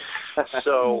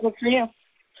 So, good for you.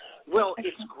 Well,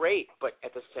 it's great, but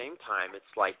at the same time,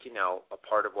 it's like, you know, a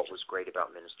part of what was great about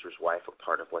Minister's Wife, a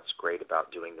part of what's great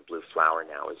about doing the Blue Flower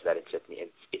now is that it's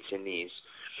in these,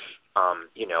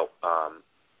 you know,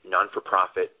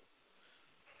 non-for-profit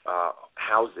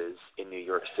houses in New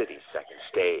York City, Second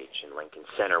Stage and Lincoln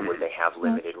Center, where they have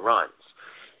limited runs.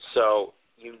 So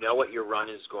you know what your run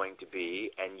is going to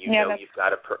be, and you know you've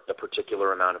got a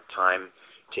particular amount of time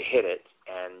to hit it,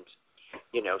 and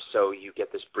you know, so you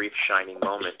get this brief shining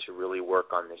moment to really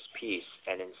work on this piece.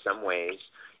 And in some ways,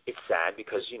 it's sad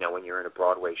because, you know, when you're in a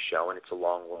Broadway show and it's a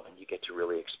long run, you get to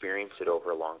really experience it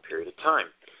over a long period of time.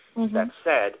 Mm-hmm. That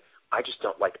said, I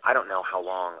don't know how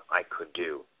long I could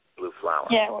do Blue Flower.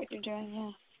 Yeah, what you're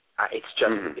doing, It's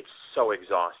just, it's so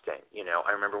exhausting. You know,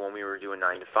 I remember when we were doing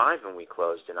 9 to 5 and we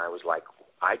closed, and I was like,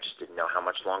 I just didn't know how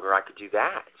much longer I could do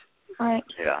that. Right.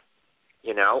 Yeah.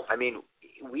 You know, I mean,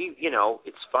 you know,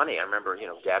 it's funny. I remember, you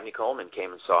know, Dabney Coleman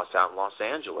came and saw us out in Los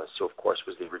Angeles, who, of course,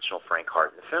 was the original Frank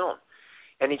Hart in the film.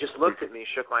 And he just looked at me,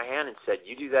 shook my hand, and said,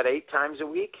 "You do that 8 times a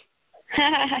week?"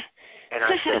 And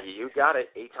I said, "You got it,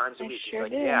 8 times a week." He's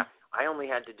like, "Yeah, I only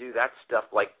had to do that stuff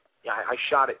like, I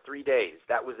shot it 3 days.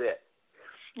 That was it."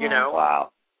 You know?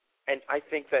 Wow. And I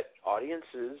think that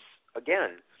audiences,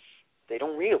 again, they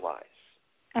don't realize.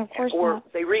 Of course or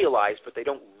not. they realize, but they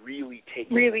don't really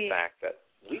take in the fact that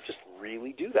we just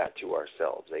really do that to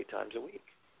ourselves 8 times a week.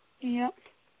 Yep.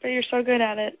 But you're so good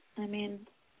at it. I mean.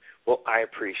 Well, I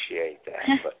appreciate that,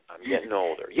 but I'm getting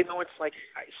older. You know, it's like,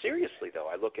 seriously, though,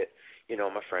 I look at, you know,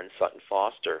 my friend Sutton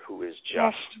Foster, who is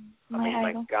just,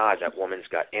 my God, that woman's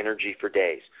got energy for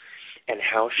days. And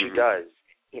how she does,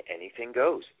 anything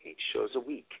goes, 8 shows a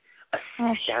week.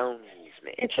 Astounds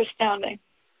me. It's astounding.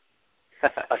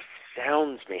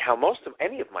 Astounds me how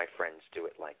any of my friends do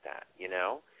it like that, you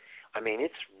know? I mean,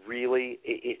 it's really,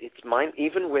 it's mine,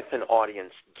 even with an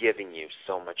audience giving you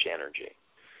so much energy.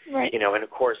 Right. You know, and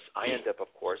of course, I end up, of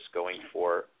course,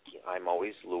 I'm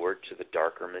always lured to the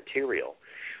darker material.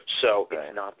 So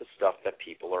it's not the stuff that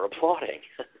people are applauding.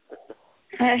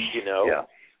 You know? Yeah.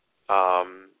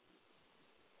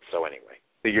 So anyway.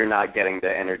 So you're not getting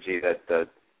the energy that the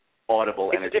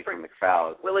audible energy from the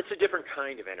crowd. Well, it's a different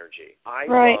kind of energy. I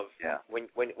love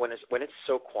when it's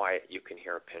so quiet you can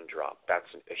hear a pin drop. That's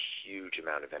a huge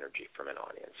amount of energy from an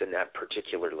audience, and that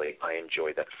particularly I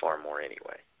enjoy that far more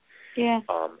anyway. Yeah.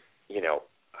 You know,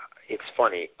 it's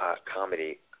funny.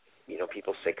 Comedy. You know,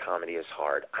 people say comedy is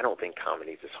hard. I don't think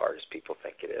comedy is as hard as people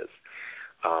think it is.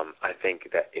 I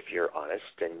think that if you're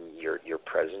honest and you're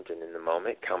present and in the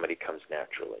moment, comedy comes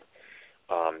naturally.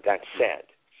 That said,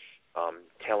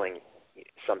 telling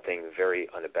something very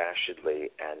unabashedly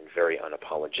and very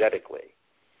unapologetically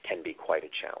can be quite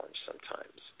a challenge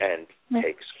sometimes and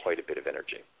takes quite a bit of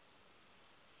energy.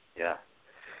 Yeah.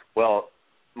 Well,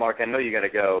 Mark, I know you got to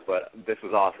go, but this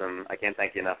was awesome. I can't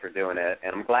thank you enough for doing it,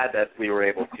 and I'm glad that we were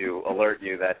able to alert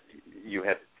you that you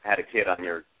had a kid on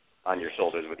your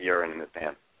shoulders with urine in his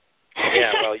pants.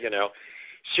 Yeah, well, you know,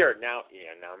 sure. Now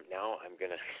I'm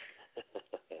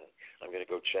gonna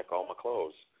go check all my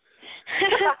clothes.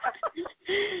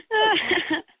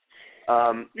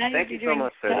 Thank you so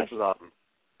much, sir. This was awesome.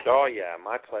 Oh yeah,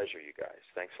 my pleasure, you guys.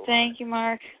 Thanks a lot. Thank you,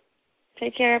 Mark.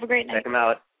 Take care. Have a great night. Check him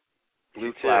out.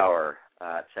 Blue Flower,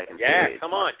 Second Stage. Yeah,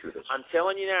 come on. I'm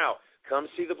telling you now, come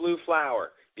see the Blue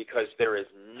Flower because there is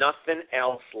nothing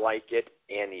else like it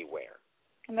anywhere.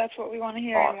 And that's what we want to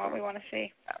hear and what we want to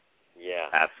see. Yeah.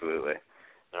 Absolutely.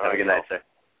 Have a good night, sir.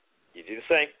 You do the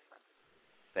same.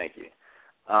 Thank you.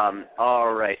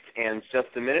 All right. And just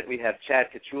a minute, we have Chad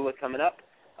Kichula coming up.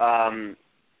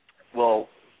 Well,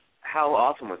 how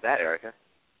awesome was that, Erica?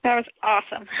 That was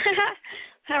awesome.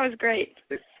 That was great.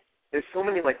 There's so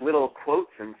many like little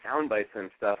quotes and sound bites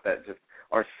and stuff that just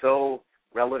are so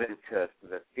relevant to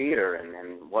the theater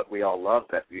and what we all love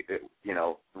that we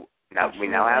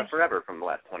now have forever from the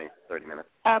last 20, 30 minutes.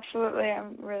 Absolutely.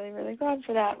 I'm really, really glad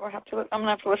for that. I'm going to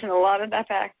have to listen to a lot of that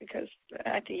back because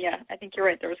I think you're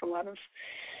right. There was a lot of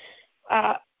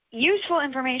useful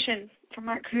information from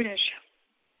Marc Kudisch.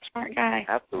 Smart guy.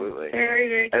 Absolutely. Very,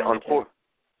 very talented.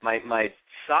 My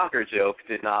soccer joke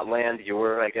did not land.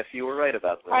 I guess you were right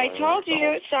about that. I told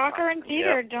you, soccer and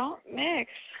theater don't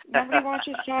mix. Nobody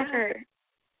watches soccer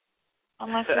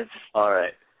unless it's... All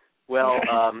right. Well,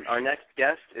 our next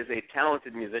guest is a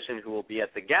talented musician who will be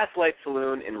at the Gaslight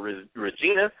Saloon in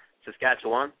Regina,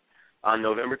 Saskatchewan, on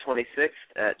November 26th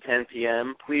at 10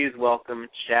 p.m. Please welcome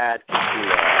Chad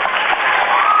Kichula.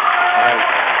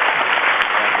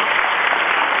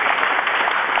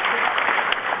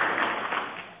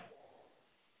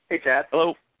 Hey, Chad.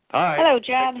 Hello. Hi. Hello,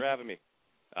 Chad. Thanks for having me.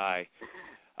 Hi.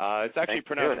 It's actually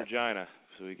pronounced Regina,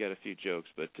 so we get a few jokes,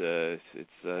 but it's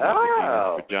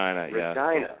Regina. Yeah.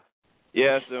 Regina.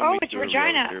 Yeah. So it's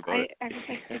Regina. I was like,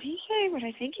 did he say what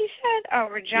I think he said? Oh,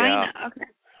 Regina. Yeah. Okay.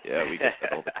 Yeah, we get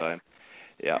that all the time.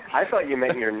 Yeah. I thought you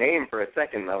meant your name for a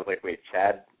second. I was like, wait,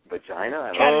 Chad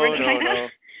Vagina? Chad Regina?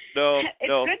 No. It's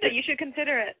good that you should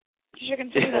consider it. You should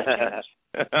consider that.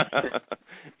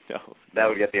 No. That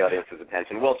would get the audience's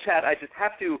attention. Well, Chad, I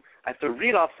have to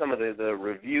read off some of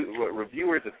what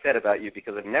reviewers have said about you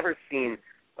because I've never seen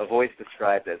a voice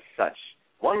described as such.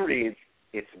 One reads,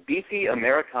 "It's beefy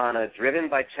Americana driven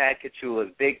by Chad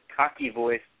Kichula's big cocky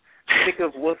voice, sick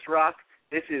of wuss rock.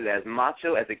 This is as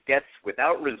macho as it gets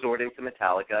without resorting to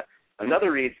Metallica."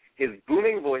 Another reads, "His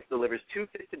booming voice delivers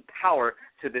two-fisted power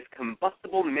to this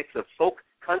combustible mix of folk,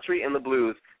 country, and the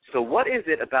blues. So what is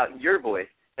it about your voice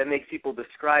that makes people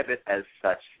describe it as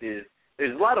such?" There's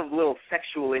a lot of little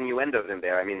sexual innuendos in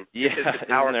there. I mean, yeah, the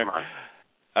power from on.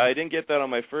 I didn't get that on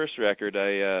my first record.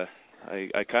 I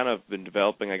kind of been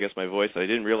developing, I guess, my voice. I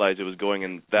didn't realize it was going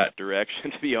in that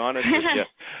direction, to be honest with you.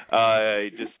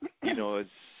 I just,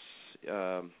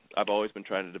 I've always been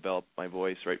trying to develop my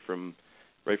voice right from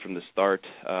the start,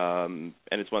 and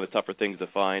it's one of the tougher things to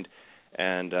find.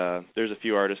 And there's a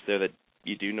few artists there that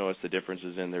you do notice the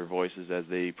differences in their voices as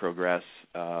they progress,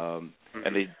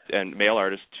 and male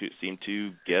artists seem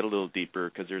to get a little deeper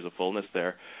because there's a fullness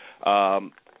there.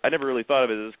 I never really thought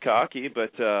of it as cocky,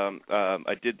 but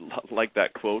I did like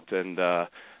that quote, and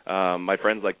my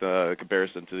friends like the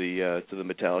comparison to the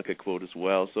Metallica quote as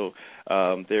well. So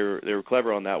they were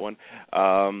clever on that one.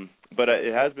 But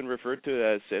it has been referred to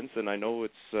as since, and I know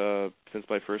it's since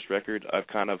my first record. I've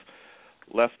kind of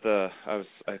left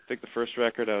I think the first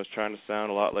record I was trying to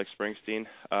sound a lot like Springsteen.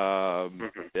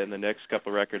 In the next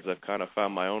couple of records, I've kind of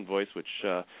found my own voice, which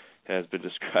has been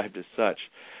described as such.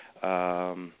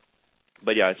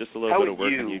 But yeah, it's just a little bit of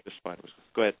work, and you just find it.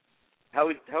 Go ahead. How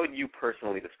would you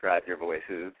personally describe your voice?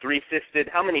 Is it three-fisted?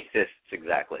 How many fists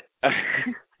exactly?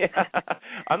 Yeah,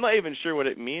 I'm not even sure what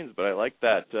it means, but I like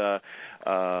that.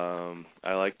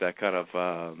 I like that kind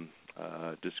of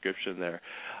description there.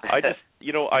 I just,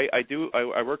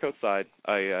 I work outside.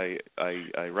 I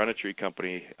run a tree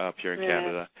company up here in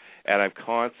Canada, and I'm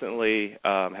constantly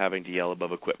having to yell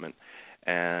above equipment.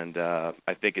 And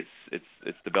I think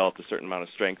it's developed a certain amount of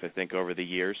strength, I think, over the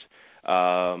years,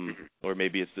 or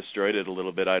maybe it's destroyed it a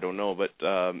little bit. I don't know, but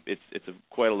it's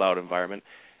quite a loud environment,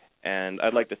 and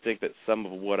I'd like to think that some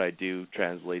of what I do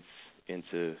translates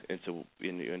into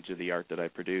the art that I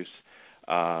produce.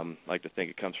 I like to think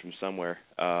it comes from somewhere,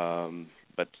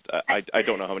 but I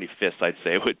don't know how many fists I'd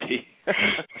say it would be.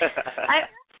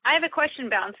 I have a question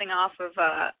bouncing off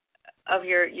of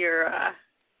your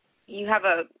you have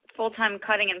a full-time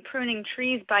cutting and pruning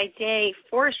trees by day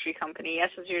forestry company. Yes,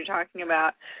 as you were talking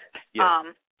about. Yeah.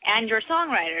 And you're a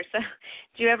songwriter. So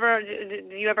do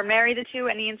you ever marry the two?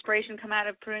 Any inspiration come out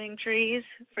of pruning trees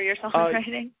for your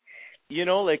songwriting?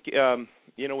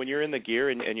 When you're in the gear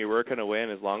and you're working away,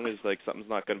 and as long as something's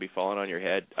not going to be falling on your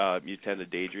head, you tend to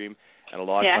daydream. And a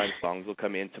lot of times songs will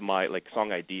come into my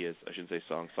song ideas. I shouldn't say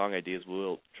songs. Song ideas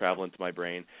will travel into my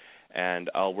brain. And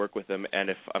I'll work with them, and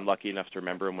if I'm lucky enough to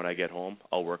remember them when I get home,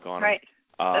 I'll work on them.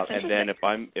 And then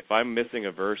if I'm missing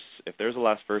a verse, if there's a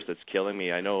last verse that's killing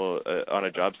me, I know on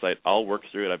a job site, I'll work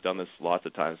through it. I've done this lots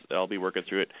of times. I'll be working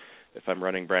through it if I'm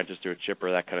running branches through a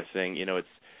chipper, that kind of thing. It's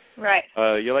right.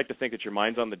 You like to think that your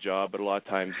mind's on the job, but a lot of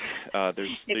times I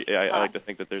like to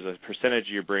think that there's a percentage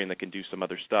of your brain that can do some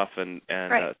other stuff, and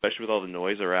especially with all the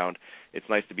noise around, it's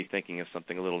nice to be thinking of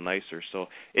something a little nicer. So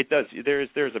it does.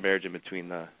 There's a marriage in between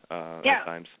the at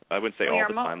times. I wouldn't say all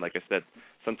the time. Like I said,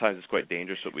 sometimes it's quite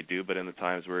dangerous what we do, but in the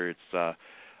times where it's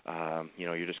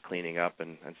you're just cleaning up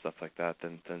and stuff like that,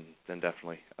 then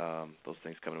definitely those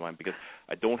things come to mind, because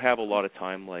I don't have a lot of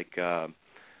time like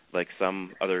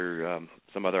some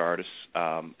other artists.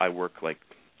 I work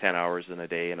 10 hours in a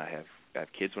day, and I have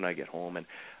kids when I get home, and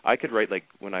I could write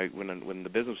when the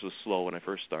business was slow when I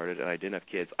first started and I didn't have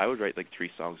kids, I would write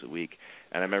 3 songs a week.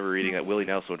 And I remember reading that Willie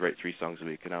Nelson would write 3 songs a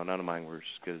week. And now none of mine were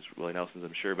as good as Willie Nelson's,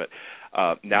 I'm sure, but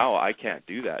now I can't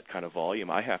do that kind of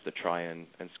volume. I have to try and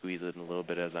squeeze it in a little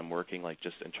bit as I'm working,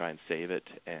 and try and save it,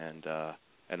 and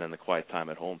then the quiet time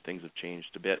at home, things have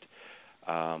changed a bit.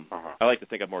 I like to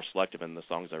think I'm more selective in the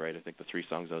songs I write. I think the 3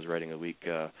 songs I was writing a week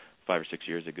 5 5 or 6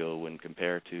 years ago when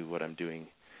compared to what I'm doing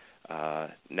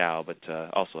now. But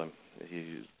also,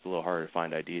 it's a little harder to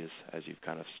find ideas, as you've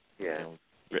kind of you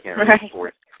can't really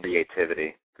force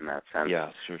creativity in that sense.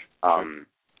 Yeah, sure.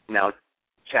 Now,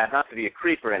 Chad, not to be a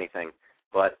creep or anything,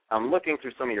 but I'm looking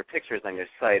through some of your pictures on your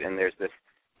site, and there's this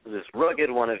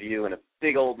rugged one of you in a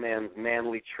big old man's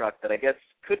manly truck that I guess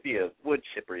could be a wood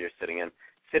chipper you're sitting in,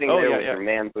 with your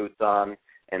man boots on,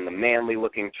 and the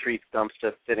manly-looking tree stumps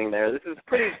just sitting there. This is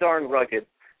pretty darn rugged.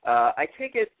 I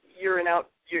take it you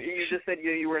just said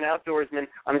you were an outdoorsman.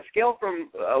 On a scale from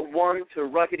 1 to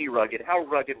ruggedy rugged, how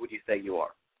rugged would you say you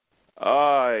are?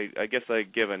 I guess I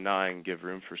give a 9, give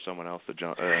room for someone else to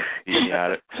jump beat me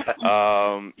at it. That's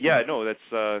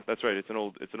right. It's an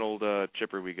old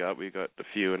chipper we got. We got a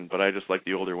few, but I just like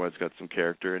the older ones. Got some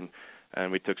character,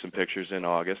 and we took some pictures in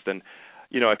August. And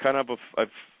I don't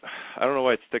know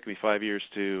why it's taken me 5 years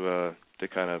to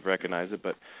kind of recognize it,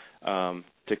 but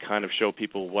to kind of show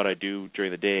people what I do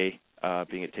during the day,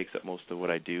 being it takes up most of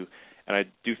what I do, and I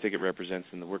do think it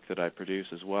represents in the work that I produce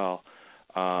as well.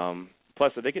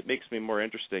 Plus, I think it makes me more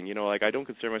interesting. I don't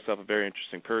consider myself a very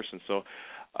interesting person, so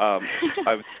I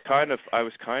was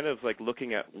kind of like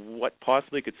looking at what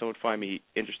possibly could someone find me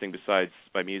interesting besides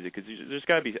my music, because there's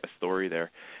got to be a story there,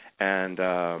 and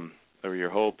or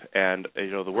your hope, and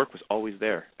the work was always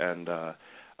there, and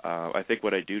I think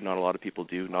what I do, not a lot of people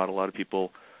do. Not a lot of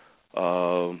people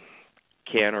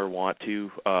can or want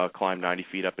to climb 90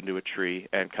 feet up into a tree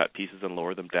and cut pieces and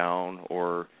lower them down,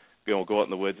 or go out in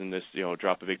the woods and just,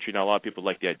 drop a big tree. Now, a lot of people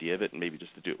like the idea of it and maybe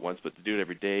just to do it once, but to do it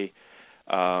every day,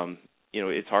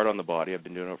 it's hard on the body. I've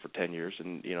been doing it for 10 years,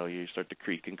 and, you start to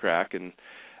creak and crack, and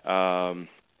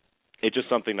it's just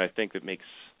something I think that makes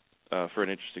for an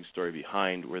interesting story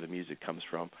behind where the music comes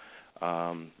from.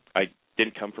 I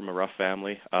didn't come from a rough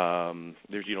family.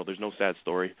 There's no sad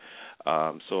story.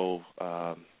 So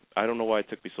I don't know why it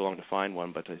took me so long to find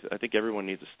one, but I think everyone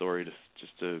needs a story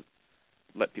just to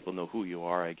let people know who you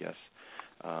are, I guess,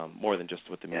 more than just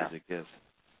what the music is.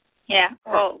 Yeah,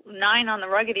 well, 9 on the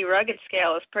ruggedy rugged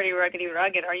scale is pretty ruggedy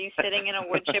rugged. Are you sitting in a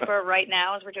wood chipper right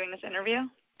now as we're doing this interview?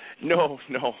 No,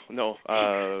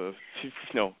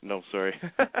 sorry.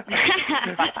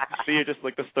 See, you just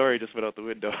like the story just went out the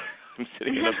window. I'm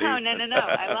sitting in a basement. No.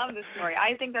 I love this story.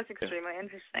 I think that's extremely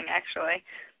interesting, actually,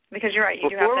 because you're right.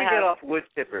 Before we get off wood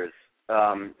chippers,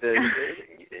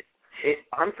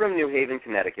 I'm from New Haven,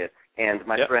 Connecticut, and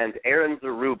my friend Aaron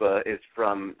Zaruba is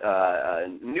from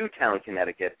Newtown,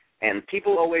 Connecticut, and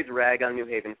people always rag on New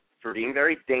Haven for being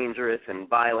very dangerous and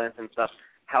violent and stuff.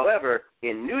 However,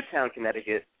 in Newtown,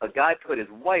 Connecticut, a guy put his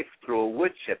wife through a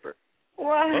wood chipper.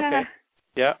 What? Okay.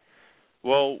 Yeah.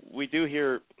 Well, we do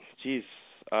hear,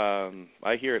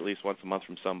 I hear at least once a month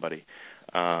from somebody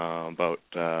about,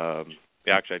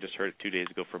 actually I just heard it 2 days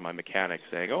ago from my mechanic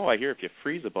saying, I hear if you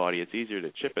freeze a body, it's easier to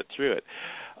chip it through it,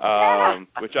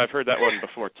 which I've heard that one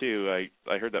before too.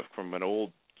 I heard that from an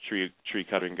old tree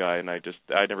cutting guy, and I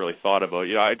never really thought about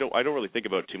it. I don't really think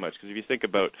about it too much, because if you think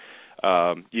about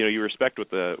you respect what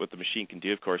the machine can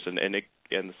do, of course, and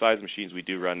the size of machines we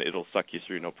do run, it'll suck you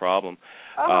through no problem.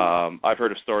 I've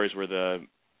heard of stories where the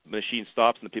machine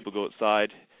stops and the people go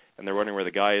outside and they're wondering where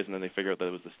the guy is, and then they figure out that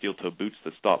it was the steel-toe boots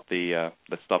that stopped the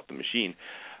machine.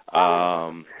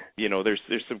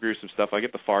 There's some gruesome stuff. I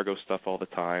get the Fargo stuff all the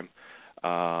time.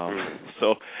 And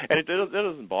it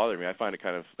doesn't bother me. I find it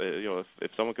kind of,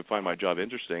 if someone could find my job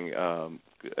interesting,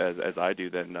 as I do,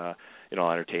 then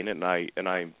I'll entertain it, and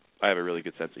I have a really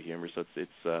good sense of humor, so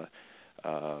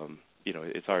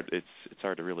it's hard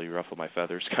to really ruffle my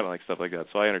feathers, kind of like stuff like that.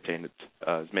 So I entertain it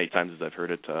as many times as I've heard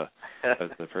it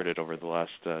over the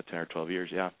last 10 or 12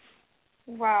 years. Yeah.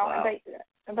 Wow.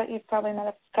 I bet you've probably met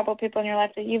a couple people in your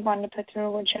life that you've wanted to put through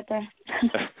a wood chipper.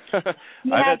 I've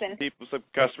had some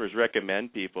customers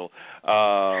recommend people.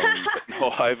 I've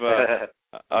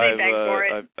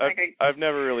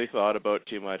never really thought about it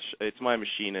too much. It's my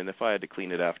machine, and if I had to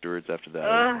clean it afterwards after that,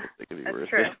 I think it'd be worth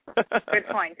it. That's true. Good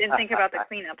point. Didn't think about the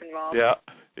cleanup involved. Yeah.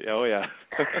 Oh, yeah.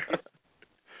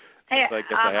 Hey, I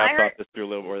guess I have thought this through a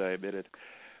little more than I admitted.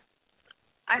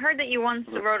 I heard that you once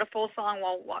wrote a full song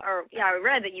I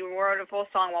read that you wrote a full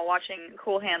song while watching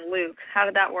Cool Hand Luke. How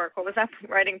did that work? What was that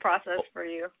writing process for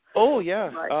you? Oh, yeah.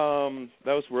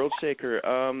 That was World Shaker.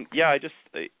 I just,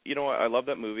 I love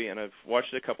that movie, and I've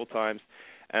watched it a couple times,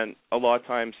 and a lot of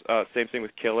times, same thing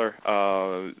with Killer.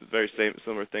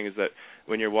 Similar thing is that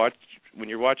when you're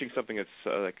watching something that's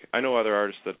like, I know other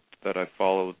artists that I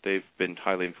follow, they've been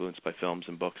highly influenced by films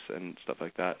and books and stuff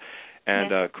like that.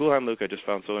 And Cool Hand Luke I just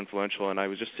found so influential, and I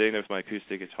was just sitting there with my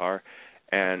acoustic guitar,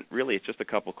 and really it's just a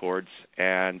couple chords,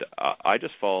 and I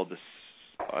just followed this.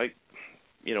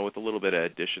 with a little bit of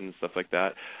addition and stuff like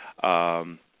that.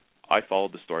 I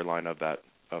followed the storyline of that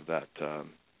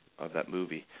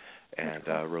movie, and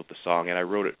wrote the song, and I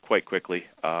wrote it quite quickly.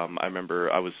 I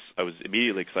remember I was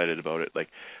immediately excited about it. Like,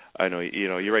 I know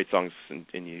you write songs and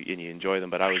you enjoy them,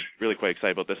 but I was really quite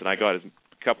excited about this, and I got a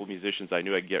couple of musicians I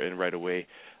knew I'd get in right away,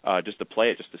 just to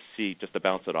play it, just to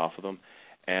bounce it off of them.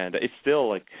 And it's still,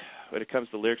 like, when it comes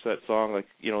to lyrics of that song, like,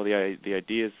 the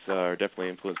ideas are definitely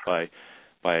influenced by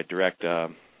a direct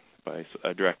art.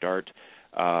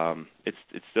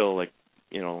 It's still, like,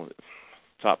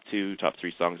 top 2, top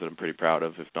 3 songs that I'm pretty proud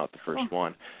of, if not the first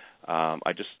one.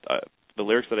 The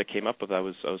lyrics that I came up with, I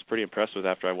was pretty impressed with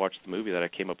after I watched the movie, that I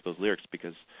came up with those lyrics,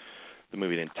 because the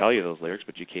movie didn't tell you those lyrics,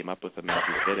 but you came up with them as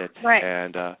you did it. Right.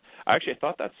 And I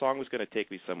thought that song was going to take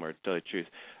me somewhere, to tell you the truth.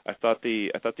 I thought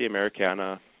the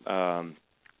Americana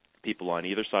people on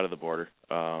either side of the border,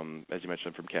 as you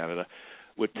mentioned, from Canada,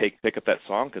 would pick up that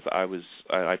song, because I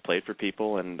played for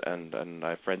people and I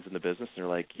have friends in the business, and they're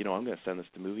like, I'm going to send this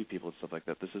to movie people and stuff like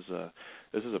that. This is a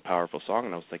powerful song.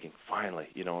 And I was thinking, finally,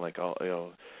 because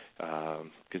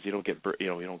you don't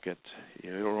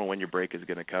know when your break is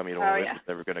going to come. You don't know if it's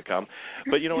ever going to come,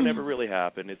 but it never really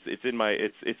happened.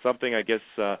 It's something, I guess,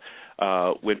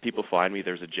 when people find me,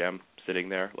 there's a gem sitting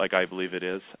there, like I believe it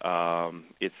is.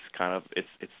 It's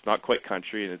not quite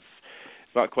country, and it's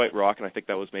not quite rock, and I think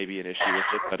that was maybe an issue with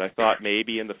it, but I thought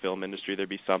maybe in the film industry there'd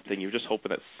be something. You were just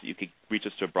hoping that you could reach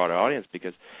us to a broader audience,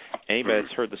 because anybody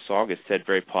that's heard the song has said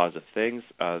very positive things.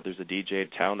 There's a DJ in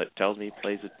town that tells me he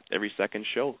plays it every second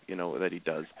show, that he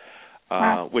does,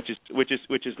 which is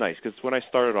nice, because when I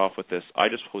started off with this, I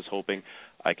just was hoping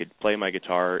I could play my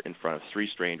guitar in front of 3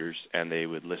 strangers and they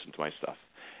would listen to my stuff.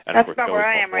 And that's about where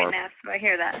I am right now, so I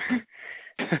hear that.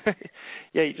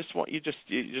 Yeah, you just want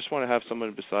to have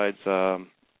someone besides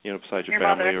besides your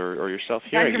mother. family or yourself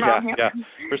here. Your mom, yeah,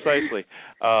 precisely.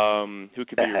 Who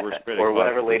could be your worst critic? Or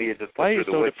whatever lady you just put through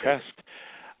the wood chipper. Why are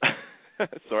you so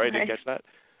depressed? Sorry, I didn't catch that.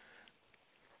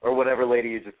 Or whatever lady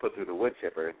you just put through the wood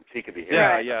chipper, she could be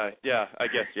here. Yeah. I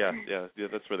guess, yeah.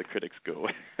 That's where the critics go.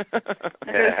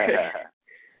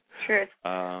 Sure.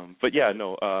 But yeah,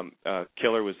 no.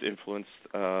 Killer was influenced.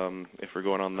 If we're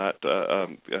going on that,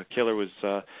 Killer was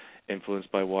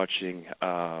influenced by watching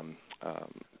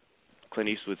Clint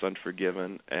Eastwood's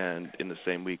Unforgiven, and in the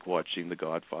same week watching The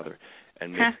Godfather,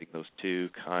 and mixing those two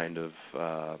kind of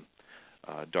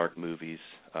dark movies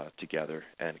together,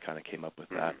 and kind of came up with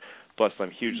that. Plus,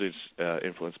 I'm hugely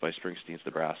influenced by Springsteen's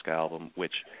Nebraska album,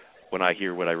 which, when I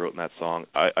hear what I wrote in that song,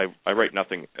 I write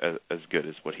nothing as good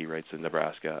as what he writes in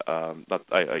Nebraska. I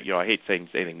hate saying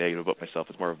anything negative about myself.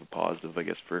 It's more of a positive, I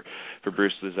guess, for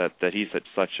Bruce, is that he's at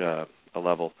such a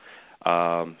level.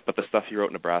 But the stuff he wrote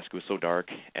in Nebraska was so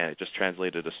dark, and it just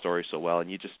translated a story so well.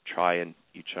 And you just try and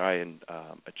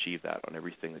achieve that on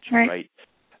everything that you write.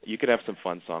 You could have some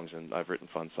fun songs, and I've written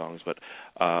fun songs, but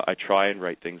I try and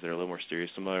write things that are a little more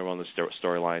serious, similar on the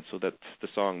storyline, so that the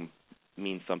song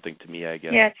means something to me, I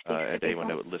guess, and anyone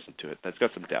that would listen to it. That's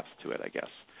got some depth to it, I guess.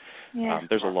 Yeah.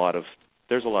 There's a lot of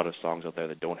songs out there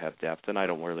that don't have depth, and I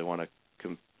don't really want to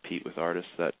compete with artists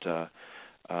that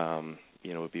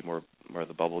would be more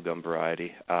the bubblegum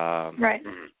variety. Right.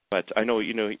 But I know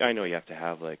you have to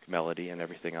have like melody and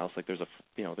everything else. Like there's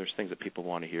things that people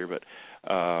want to hear, but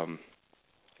I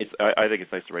think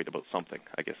it's nice to write about something,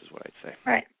 I guess is what I'd say.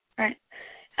 Right.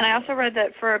 And I also read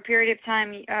that for a period of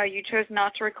time you chose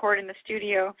not to record in the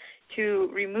studio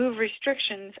to remove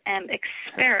restrictions and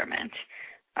experiment.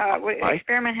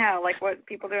 Experiment how? Like what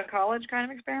people do in college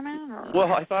kind of experiment? Or?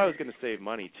 Well, I thought I was going to save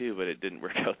money too, but it didn't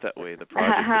work out that way. The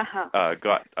project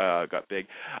got big.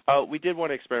 We did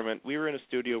want to experiment. We were in a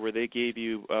studio where they gave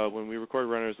you, when we recorded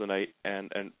Runners of the Night, and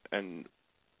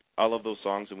I love those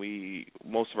songs, and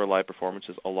most of our live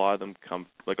performances, a lot of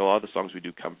the songs we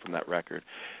do come from that record.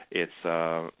 It's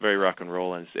very rock and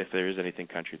roll, and if there is anything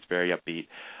country, it's very upbeat.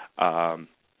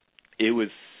 It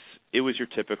was your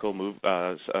typical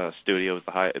studio. It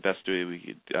was the best studio we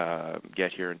could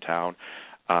get here in town.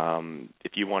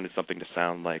 If you wanted something to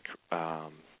sound like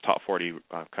top 40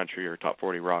 country or top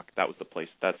 40 rock, that's the place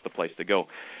to go.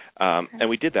 And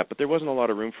we did that, but there wasn't a lot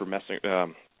of room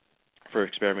for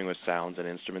experimenting with sounds and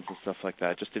instruments and stuff like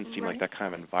that. It just didn't seem like that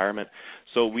kind of environment.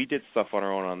 So we did stuff on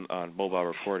our own on mobile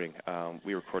recording.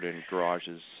 We recorded in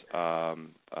garages.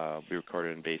 We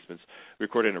recorded in basements. We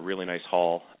recorded in a really nice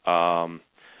hall.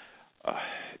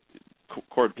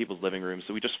 Recorded people's living rooms.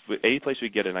 So any place we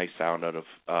get a nice sound out of,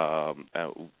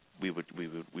 we would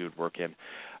work in.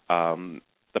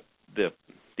 The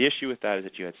issue with that is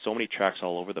that you had so many tracks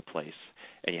all over the place,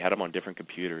 and you had them on different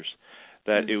computers,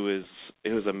 that it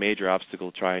was a major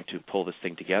obstacle trying to pull this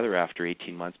thing together after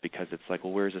 18 months, because it's like,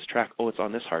 well, where's this track? Oh, it's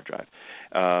on this hard drive.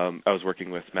 I was working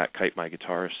with Matt Kite, my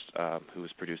guitarist, who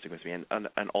was producing with me, and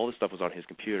all this stuff was on his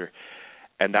computer,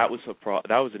 and that was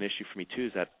an issue for me too,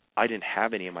 is that I didn't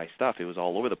have any of my stuff. It was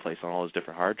all over the place on all those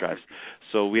different hard drives.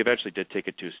 So we eventually did take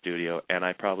it to a studio, and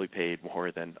I probably paid more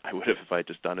than I would have if I had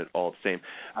just done it all the same.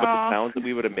 But the sounds that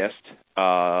we would have missed,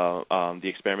 the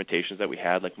experimentations that we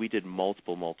had, like we did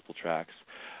multiple tracks,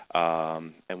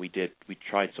 and we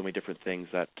tried so many different things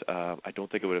that I don't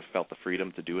think I would have felt the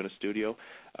freedom to do in a studio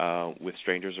with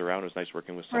strangers around. It was nice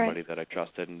working with somebody that I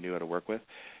trusted and knew how to work with.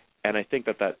 And I think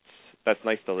that's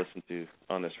nice to listen to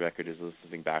on this record, is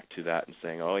listening back to that and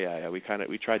saying, oh yeah, we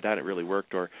tried that, it really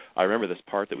worked, or I remember this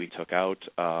part that we took out,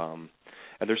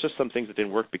 and there's just some things that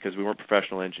didn't work because we weren't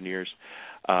professional engineers,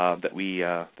 that we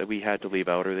had to leave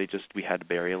out, or we had to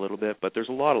bury a little bit. But there's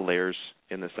a lot of layers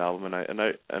in this album, and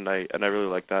I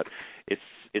really like that. It's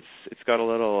got a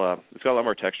lot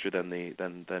more texture than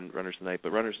Runners Tonight,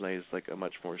 but Runners Tonight is like a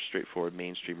much more straightforward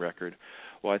mainstream record.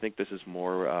 Well, I think this is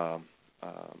more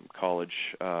college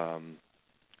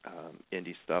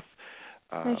indie stuff,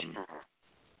 and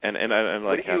I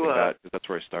like having that, because that's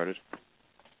where I started.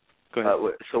 Go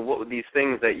ahead. So what were these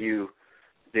things that you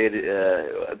did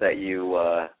that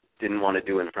you didn't want to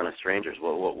do in front of strangers?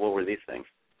 What were these things?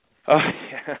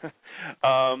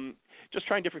 Just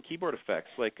trying different keyboard effects.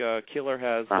 Like Killer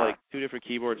has like 2 different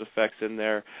keyboards effects in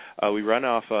there. We run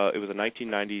off it was a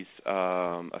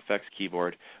 1990s effects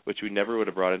keyboard, which we never would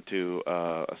have brought into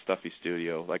a stuffy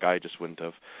studio. Like I just wouldn't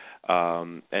have.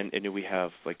 And we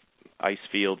have like ice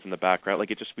fields in the background. Like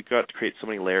we got to create so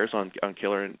many layers on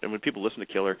Killer. And when people listen to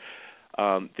Killer,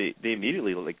 they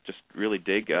immediately like just really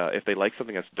dig. If they like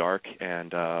something that's dark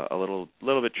and a little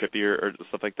bit trippier or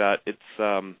stuff like that,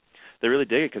 it's they really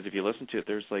dig it, because if you listen to it,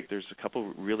 there's a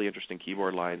couple really interesting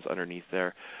keyboard lines underneath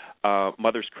there.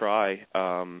 Mother's Cry,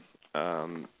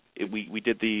 we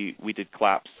did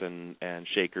claps and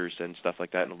shakers and stuff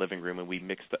like that in the living room, and we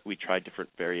tried different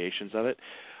variations of it.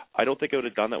 I don't think I would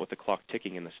have done that with the clock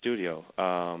ticking in the studio.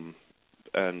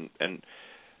 And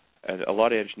a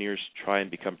lot of engineers try and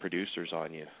become producers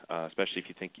on you, especially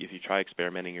if you try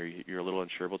experimenting or you're a little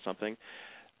unsure about something.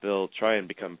 They'll try and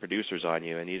become producers on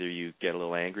you, and either you get a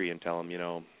little angry and tell them,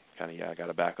 I got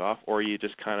to back off, or you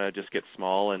just kind of just get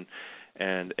small and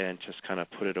just kind of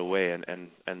put it away. And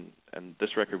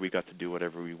this record, we got to do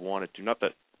whatever we wanted to. Not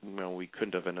that we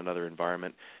couldn't have in another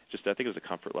environment. Just I think it was a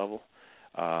comfort level,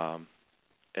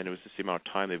 and it was just the amount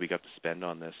of time that we got to spend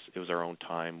on this. It was our own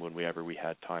time whenever we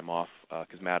had time off,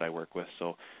 because Matt I work with,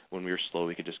 so when we were slow,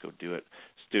 we could just go do it.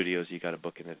 Studios, you got to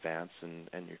book in advance, and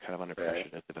you're kind of under pressure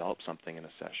to develop something in a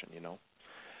session,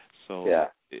 So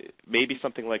maybe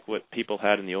something like what people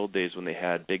had in the old days when they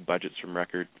had big budgets from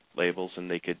record labels,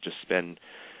 and they could just spend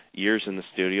years in the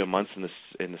studio, months in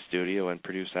the studio, and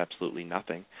produce absolutely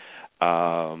nothing.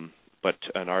 But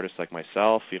an artist like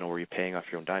myself, where you're paying off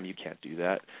your own dime, you can't do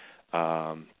that.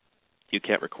 You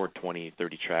can't record 20,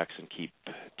 30 tracks and keep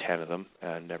 10 of them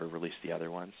and never release the other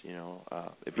ones.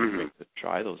 It'd be great to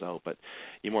try those out, but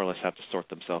you more or less have to sort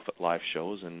themselves at live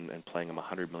shows and playing them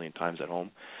 100 million times at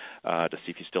home to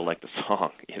see if you still like the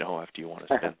song, after you want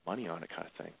to spend money on it, kind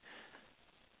of thing.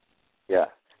 Yeah.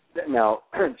 Now,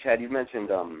 Chad, you've mentioned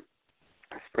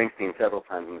Springsteen several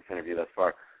times in this interview thus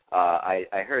far.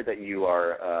 I heard that you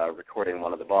are recording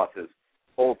one of the Boss's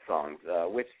old songs.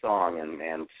 Which song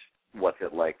and what's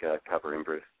it like covering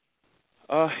Bruce?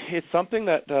 It's something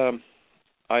that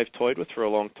I've toyed with for a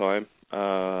long time,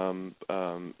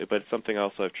 but it's something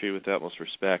else I've treated with the utmost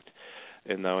respect,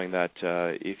 in knowing that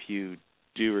if you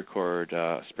do record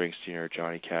a Springsteen or a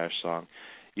Johnny Cash song,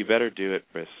 you better do it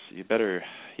with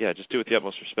just do it with the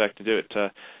utmost respect, and do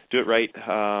it right.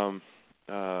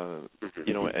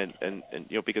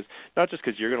 Because not just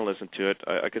because you're going to listen to it,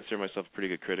 I consider myself a pretty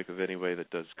good critic of anybody that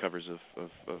does covers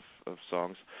of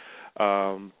songs,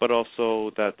 but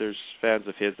also that there's fans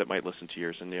of his that might listen to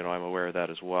yours, and I'm aware of that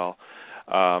as well.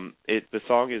 The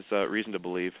song is Reason to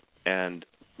Believe, and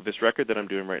this record that I'm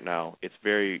doing right now, it's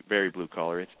very, very blue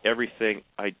collar. It's everything.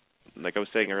 Like I was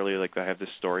saying earlier, like I have this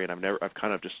story, and I've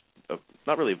kind of just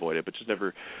not really avoided, but just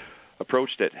never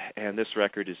approached it. And this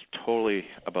record is totally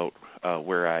about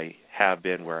where I have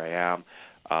been, where I am.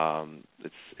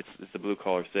 It's the blue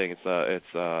collar thing. It's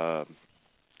the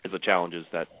challenges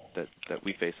that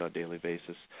we face on a daily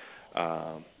basis,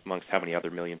 amongst how many other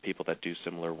million people that do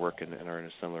similar work and are in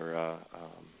a similar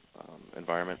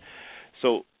environment.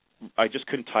 So I just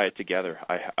couldn't tie it together.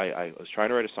 I was trying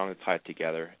to write a song to tie it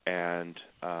together, and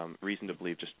Reason to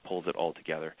Believe just pulls it all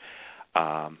together.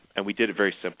 And we did it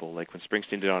very simple. Like when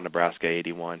Springsteen did on Nebraska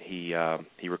 81, he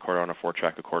recorded on a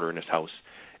 4-track recorder in his house.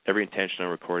 Every intention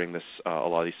of recording a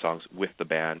lot of these songs with the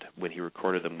band, when he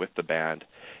recorded them with the band,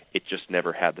 it just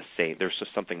never had the same. There's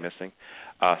just something missing.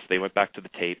 So they went back to the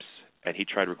tapes, and he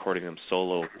tried recording them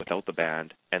solo without the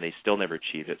band, and they still never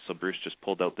achieved it. So Bruce just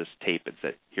pulled out this tape and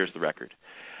said, "Here's the record."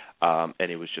 And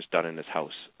it was just done in his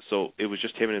house. So it was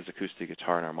just him and his acoustic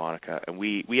guitar and harmonica, and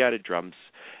we added drums,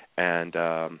 and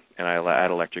I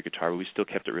added electric guitar, but we still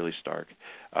kept it really stark.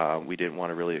 We didn't want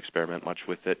to really experiment much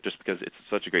with it, just because it's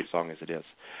such a great song as it is.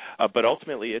 But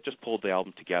ultimately, it just pulled the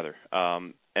album together.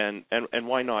 And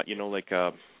why not?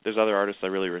 There's other artists I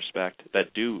really respect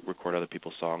that do record other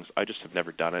people's songs. I just have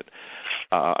never done it.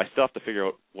 I still have to figure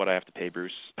out what I have to pay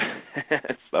Bruce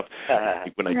and stuff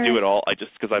when I do it all.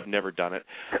 Because I've never done it.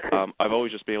 I've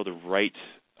always just been able to write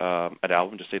an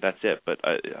album, just say that's it. But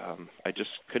I just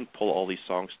couldn't pull all these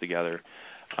songs together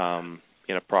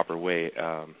in a proper way.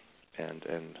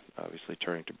 And obviously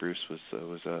turning to Bruce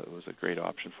was a great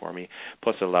option for me.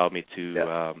 Plus, it allowed me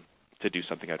to do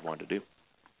something I'd wanted to do.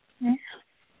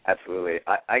 Absolutely.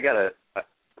 I gotta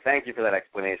thank you for that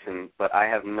explanation, but I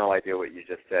have no idea what you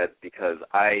just said, because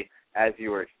I, as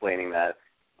you were explaining that,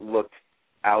 looked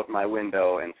out my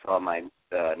window and saw my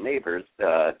neighbors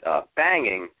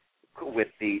banging with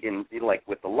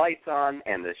with the lights on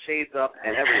and the shades up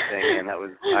and everything, and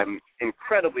I'm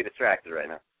incredibly distracted right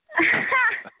now.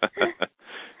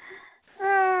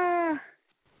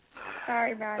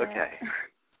 Sorry about it. Okay.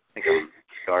 I think I'm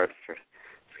scarred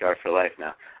for life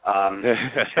now.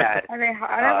 Chad, are they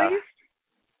hot at least?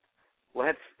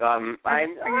 Let's. Not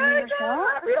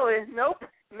really. Nope.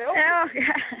 Oh,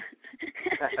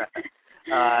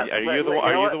 are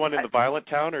you the one in the violent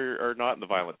town, or not in the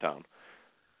violent town?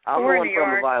 I'm the one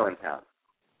from the violent town.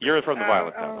 You're from the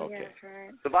violent town. Okay. Yeah, that's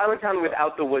right. The violent town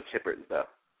without the wood chippers, though.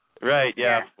 Right.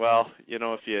 Yeah. Well,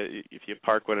 if you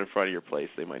park one in front of your place,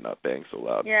 they might not bang so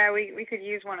loud. Yeah, we could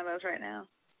use one of those right now.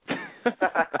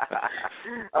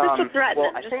 Well,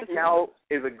 I think now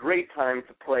is a great time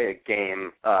to play a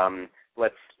game.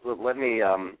 Let me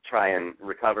try and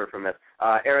recover from this.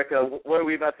 Erica, what are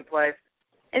we about to play?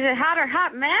 Is it hot or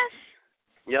hot mess?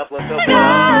 Yep, let's go. Who's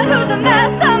a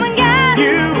mess? Someone get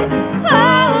you.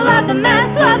 Oh, love the mess,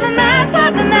 love the mess,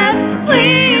 love the mess.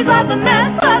 Please, love the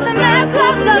mess, love the mess,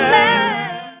 love the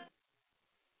mess.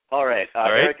 All right.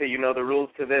 Erica, you know the rules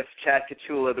to this. Chad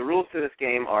Kichula, the rules to this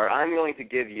game are: I'm going to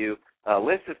give you a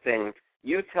list of things.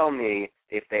 You tell me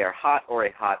if they are hot or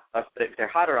if they're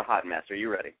hot or a hot mess. Are you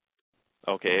ready?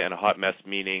 Okay, and a hot mess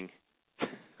meaning?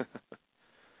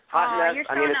 Hot mess.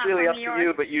 I mean, it's really up to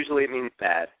you, but usually it means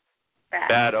bad.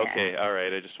 Bad. Okay. All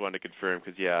right. I just wanted to confirm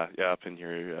because up in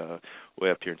here, way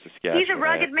up here in Saskatchewan. He's a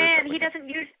rugged man. He doesn't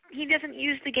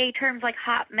use the gay terms like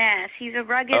hot mess. He's a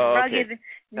rugged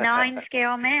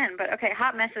 9-scale man. But okay,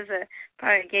 hot mess is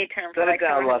probably a gay term. Set it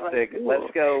down, Lustig.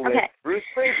 Let's go with Bruce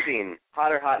Springsteen.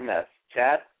 Hot or hot mess?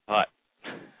 Chad? Hot.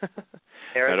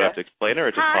 Erica? I don't have to explain it,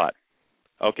 or just hot?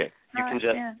 Okay. You can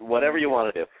just whatever you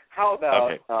want to do. How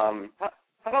about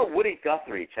how about Woody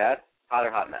Guthrie, Chad? Hot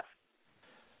or hot mess?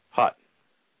 Hot.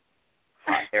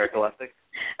 Hot. Erica Lustig?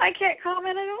 I can't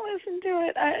comment. I don't listen to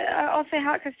it. I'll say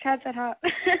hot because Chad said hot.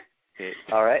 Okay.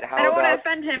 All right. I don't want to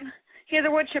offend him. He's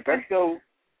a wood chipper.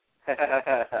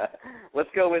 Let's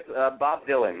go with Bob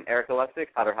Dylan. Erica Lustig,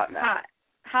 hot or hot mess?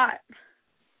 Hot.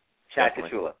 Chad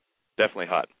Kichula. Definitely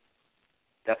hot.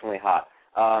 Definitely hot.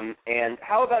 And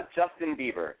how about Justin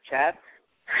Bieber? Chad?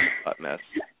 Hot mess.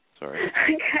 Sorry.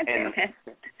 And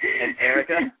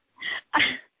Erica?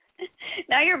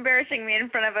 Now you're embarrassing me in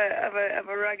front of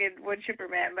a rugged wood chipper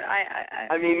man, but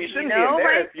I mean, you shouldn't be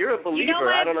embarrassed. You're a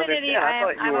believer. I don't understand.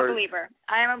 I'm a believer.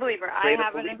 I am a believer.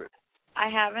 I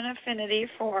have an affinity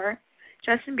for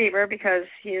Justin Bieber because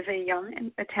he is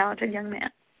a talented young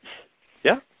man.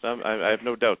 Yeah, I have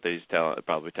no doubt that he's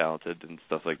probably talented and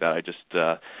stuff like that. I just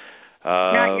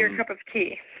not your cup of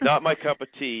tea. Not my cup of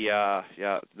tea.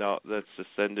 No, that's just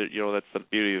that's the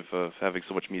beauty of having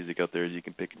so much music out there. You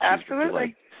can pick and choose what you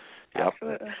like. Yep.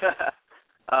 Absolutely.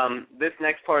 This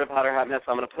next part of Hot or Hot Mess,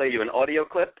 I'm going to play you an audio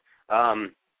clip.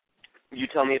 You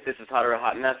tell me if this is hot or a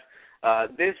hot mess.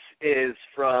 This is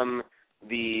from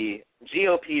the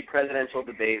GOP presidential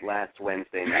debate last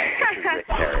Wednesday night. This is Rick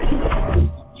Perry.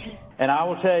 And I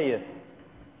will tell you,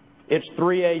 it's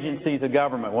 3 agencies of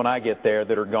government when I get there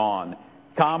that are gone.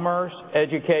 Commerce,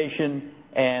 education,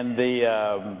 and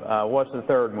the, what's the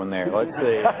third one there? Let's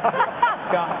see.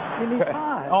 You need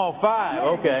 5. Oh,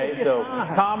 5. Okay. So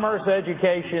commerce,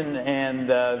 education, and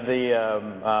the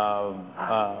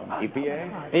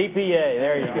EPA? EPA.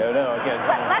 There you go. No, okay.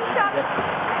 Let's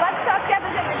stop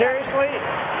deposition. Seriously?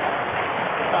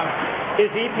 Is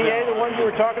EPA the ones you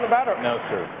were talking about? Or? No,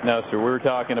 sir. No, sir. We were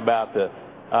talking about the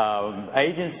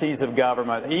agencies of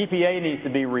government. EPA needs to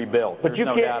be rebuilt. There's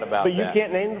no doubt about that. But you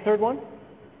can't name the third one?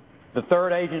 The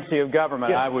third agency of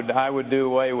government, yes. I would do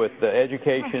away with the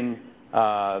education,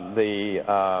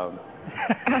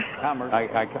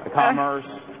 commerce,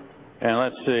 and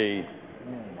let's see.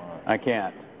 I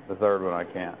can't. The third one I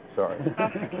can't. Sorry.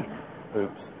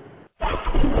 Oops.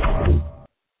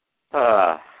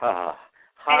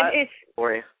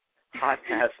 Hot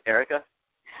pass, Erica?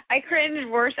 I cringe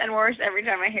worse and worse every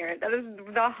time I hear it. That is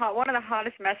one of the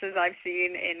hottest messes I've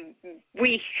seen in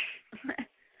weeks.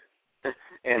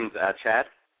 And Chad?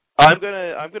 I'm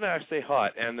gonna say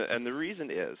hot, and the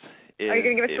reason is are you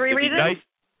gonna give us 3 reasons?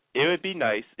 It would be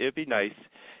nice if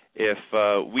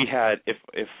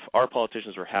if our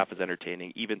politicians were half as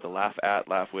entertaining, even to laugh at,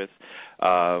 laugh with.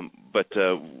 But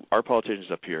our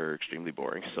politicians up here are extremely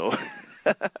boring. So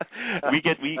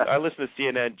I listen to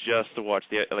CNN just to watch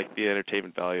the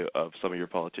entertainment value of some of your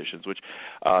politicians, which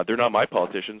they're not my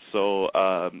politicians. So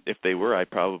if they were,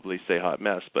 I'd probably say hot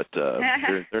mess. But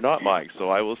they're not mine, so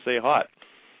I will say hot.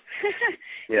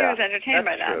 Yeah, I was entertained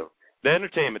by that. True. The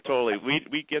entertainment, totally.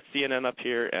 We get CNN up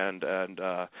here, and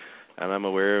I'm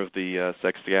aware of the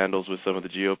sex scandals with some of the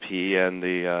GOP, and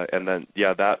then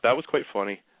that was quite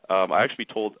funny. I actually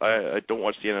I don't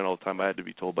watch CNN all the time. I had to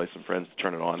be told by some friends to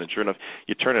turn it on, and sure enough,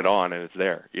 you turn it on and it's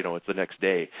there. It's the next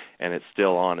day, and it's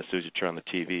still on as soon as you turn on the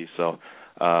TV. So,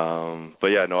 but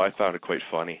yeah, no, I found it quite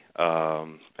funny.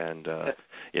 And the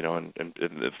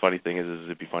funny thing is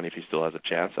it'd be funny if he still has a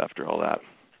chance after all that.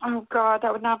 Oh God,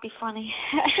 that would not be funny.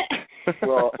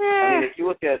 Well, I mean, if you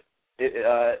look at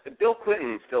Bill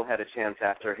Clinton still had a chance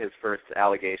after his first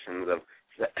allegations of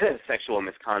sexual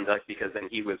misconduct, because then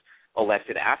he was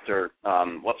elected after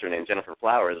what's her name, Jennifer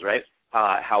Flowers, right?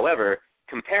 However,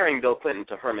 comparing Bill Clinton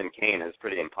to Herman Cain is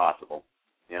pretty impossible,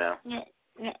 No.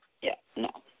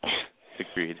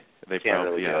 Agreed. They can't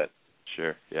probably really do it.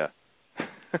 Sure, yeah.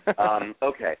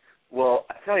 Okay. Well,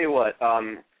 I tell you what,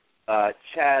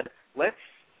 Chad,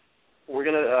 we're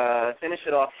gonna finish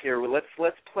it off here.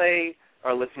 Let's play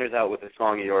our listeners out with a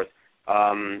song of yours.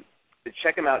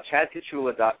 Check them out,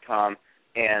 chadkichula.com,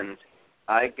 and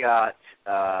I got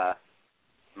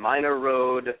Minor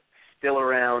Road, Still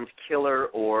Around, Killer,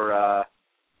 or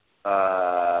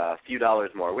a Few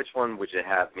Dollars More. Which one would you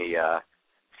have me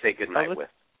say goodnight with?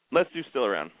 Let's do Still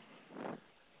Around.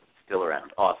 Still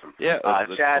Around. Awesome. Yeah.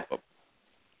 Chad,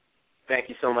 thank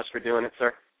you so much for doing it,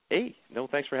 sir. Hey, no,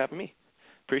 thanks for having me.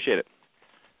 Appreciate it.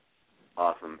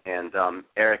 Awesome. And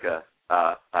Erica,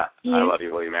 I love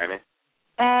you. Will you marry me?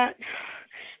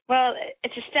 Well,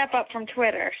 it's a step up from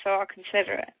Twitter, so I'll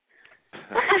consider it.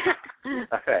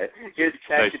 All right. Here's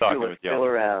Chad Kichula, Still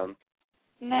Around.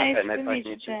 Nice to meet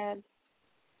you, Chad.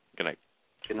 Good night.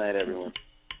 Good night, everyone.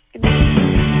 Good night.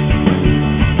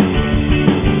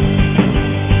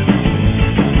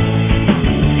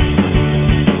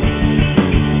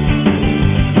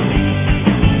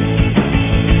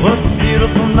 Well, it's a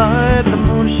beautiful night, the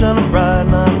moon shining bright,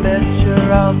 and I bet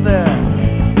you're out there.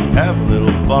 Have a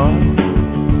little fun.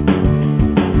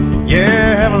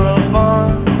 Yeah, have a little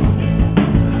fun.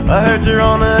 I heard you're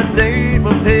on a date,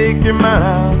 well take your man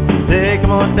out, take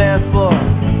him on the dance floor,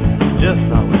 just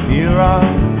not with me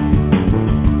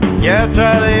around. Yeah,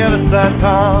 try the other side of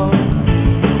town,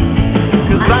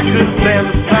 'cause I couldn't stand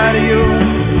the sight of you.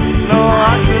 No,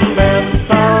 I couldn't stand the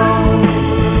sound.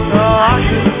 No, I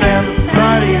couldn't stand the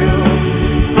sight of you.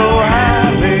 So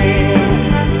happy,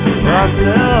 I'm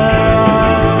still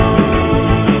around.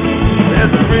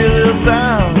 There's a pretty little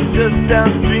town just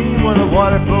downstream where the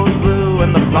water flows blue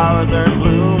and the flowers are in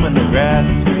bloom and the grass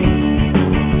is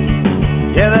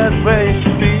green. Yeah, that's where you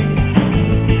should be.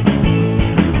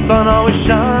 The sun always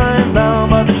shines down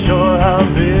by the shore. How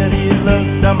pretty it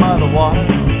looks down by the water,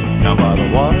 down by the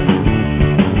water.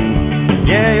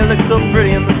 Yeah, you look so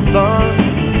pretty in the sun.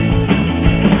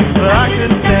 But I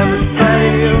couldn't stand the sight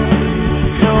of you.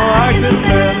 No, I couldn't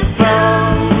stand the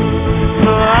sound.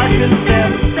 No, I couldn't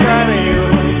stand the sight of you.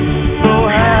 So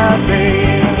happy,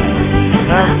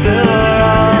 I'm still around.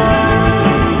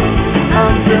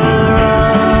 I'm still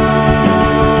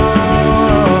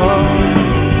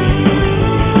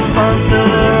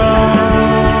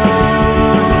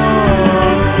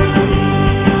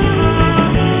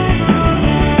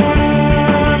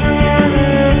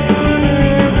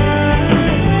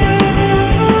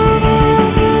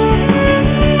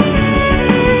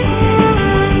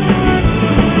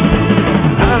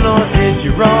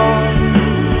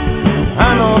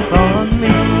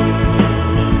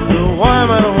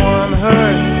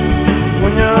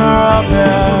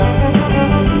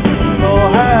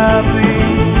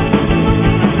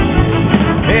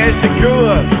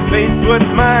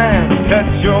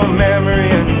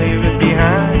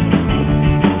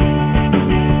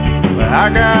I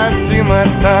got too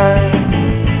much time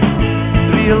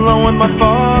to be alone with my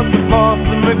thoughts, the faults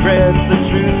and regrets, the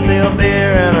true stale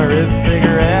beer and a wrist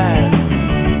cigarette.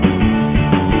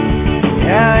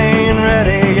 Yeah, I ain't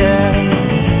ready yet.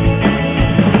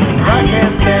 I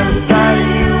can't stand beside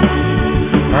you.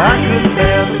 I could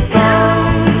stand the sun.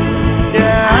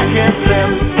 Yeah, I can't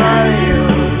stand beside you.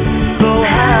 So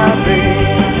happy.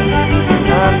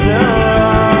 I'm still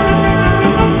wrong.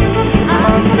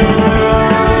 I'm still wrong.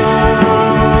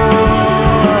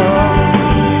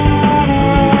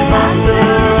 I'm still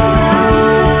wrong.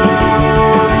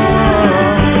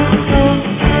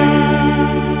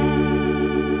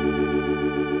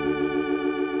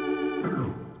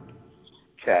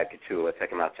 Chad Kichula,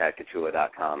 check him out,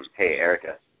 chadkichula.com. Hey,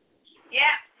 Erica.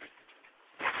 Yeah.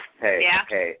 Hey, yeah.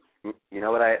 Hey, you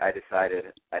know what I decided?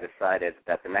 I decided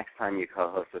that the next time you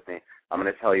co-host with me, I'm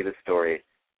going to tell you the story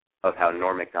of how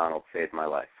Norm Macdonald saved my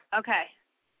life. Okay.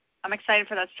 I'm excited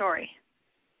for that story.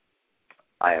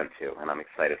 I am too, and I'm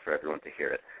excited for everyone to hear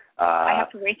it. I have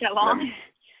to wait that long?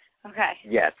 Okay.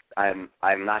 Yes, I'm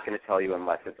not going to tell you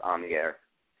unless it's on the air.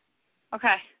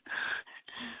 Okay.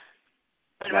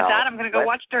 And Now, with that, I'm going to go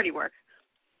watch Dirty Work.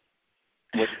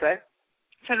 What'd you say?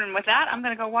 So with that, I'm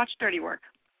going to go watch Dirty Work.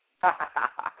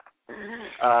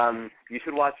 You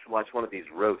should watch one of these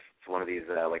roasts, one of these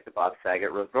like the Bob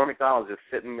Saget roast. Norm Macdonald's just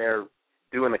sitting there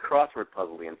doing the crossword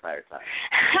puzzle the entire time.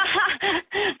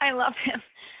 I love him.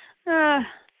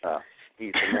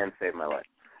 He's the man saved my life.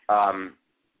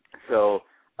 So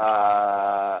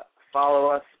follow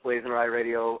us, BlazinRy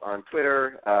Radio on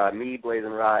Twitter. Me,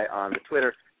 BlazinRy on the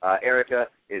Twitter. Erica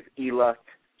is Ela.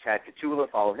 Chad Kichula.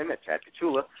 Follow him at Chad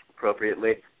Kichula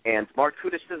appropriately. And Marc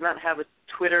Kudisch does not have a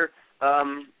Twitter,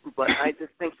 but I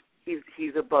just think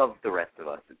he's above the rest of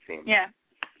us, it seems. Yeah,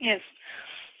 he is.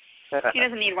 He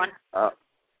doesn't need one.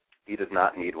 He does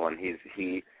not need one.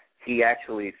 He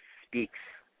actually speaks.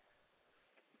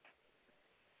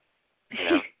 You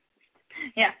know?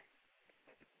 Yeah.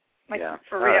 Like, yeah.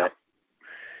 for real. Right.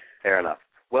 Fair enough.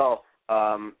 Well,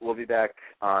 we'll be back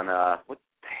on, what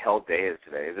the hell day is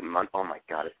today? Is it Monday? Oh, my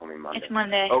God, it's only Monday. It's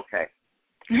Monday. Okay.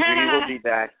 We will be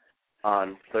back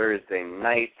on Thursday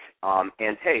night.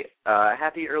 And, hey,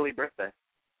 happy early birthday.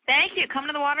 Thank you. Come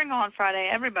to the watering hole on Friday,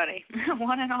 everybody.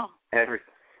 One and all.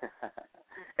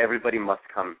 Everybody must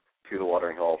come to the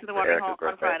watering hole. To the watering hole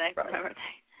on Friday. My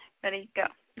birthday. Ready, go.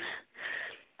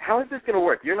 How is this going to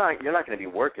work? You're not going to be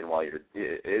working while you're.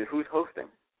 Who's hosting?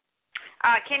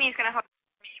 Kenny's going to host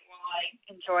me while I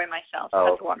enjoy myself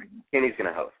at the watering hole. Kenny's going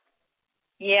to host.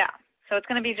 Yeah. So it's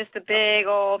going to be just a big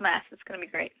old mess. It's going to be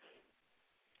great.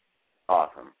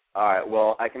 Awesome. All right.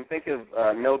 Well, I can think of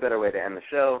no better way to end the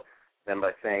show than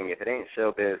by saying, if it ain't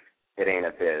showbiz, it ain't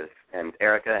a biz. And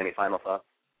Erica, any final thoughts?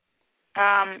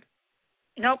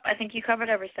 Nope. I think you covered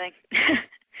everything.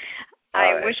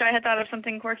 I wish I had thought of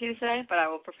something quirky to say, but I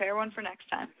will prepare one for next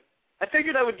time. I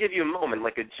figured I would give you a moment,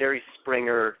 like a Jerry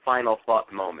Springer final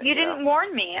thought moment. You didn't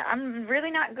warn me. I'm really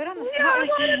not good on the spot. I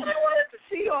wanted to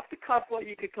see off the cuff what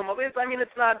you could come up with. I mean,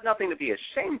 it's nothing to be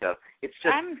ashamed of. It's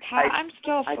just I'm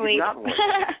still asleep. I did not warn you.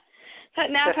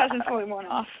 That nap hasn't fully worn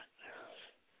off.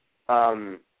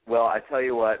 Well, I tell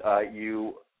you what,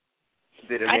 you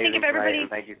did amazing tonight, and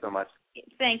thank you so much.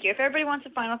 Thank you. If everybody wants a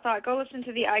final thought, go listen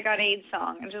to the I Got AIDS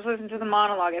song and just listen to the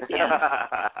monologue at the end.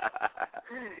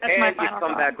 That's my final thought. And you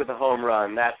come back with a home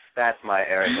run. That's my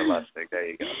Erica Lustig. There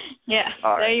you go. Yeah,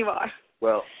 there you are.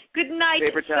 Well, good night,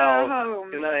 paper towels.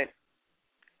 Good night.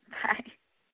 Bye.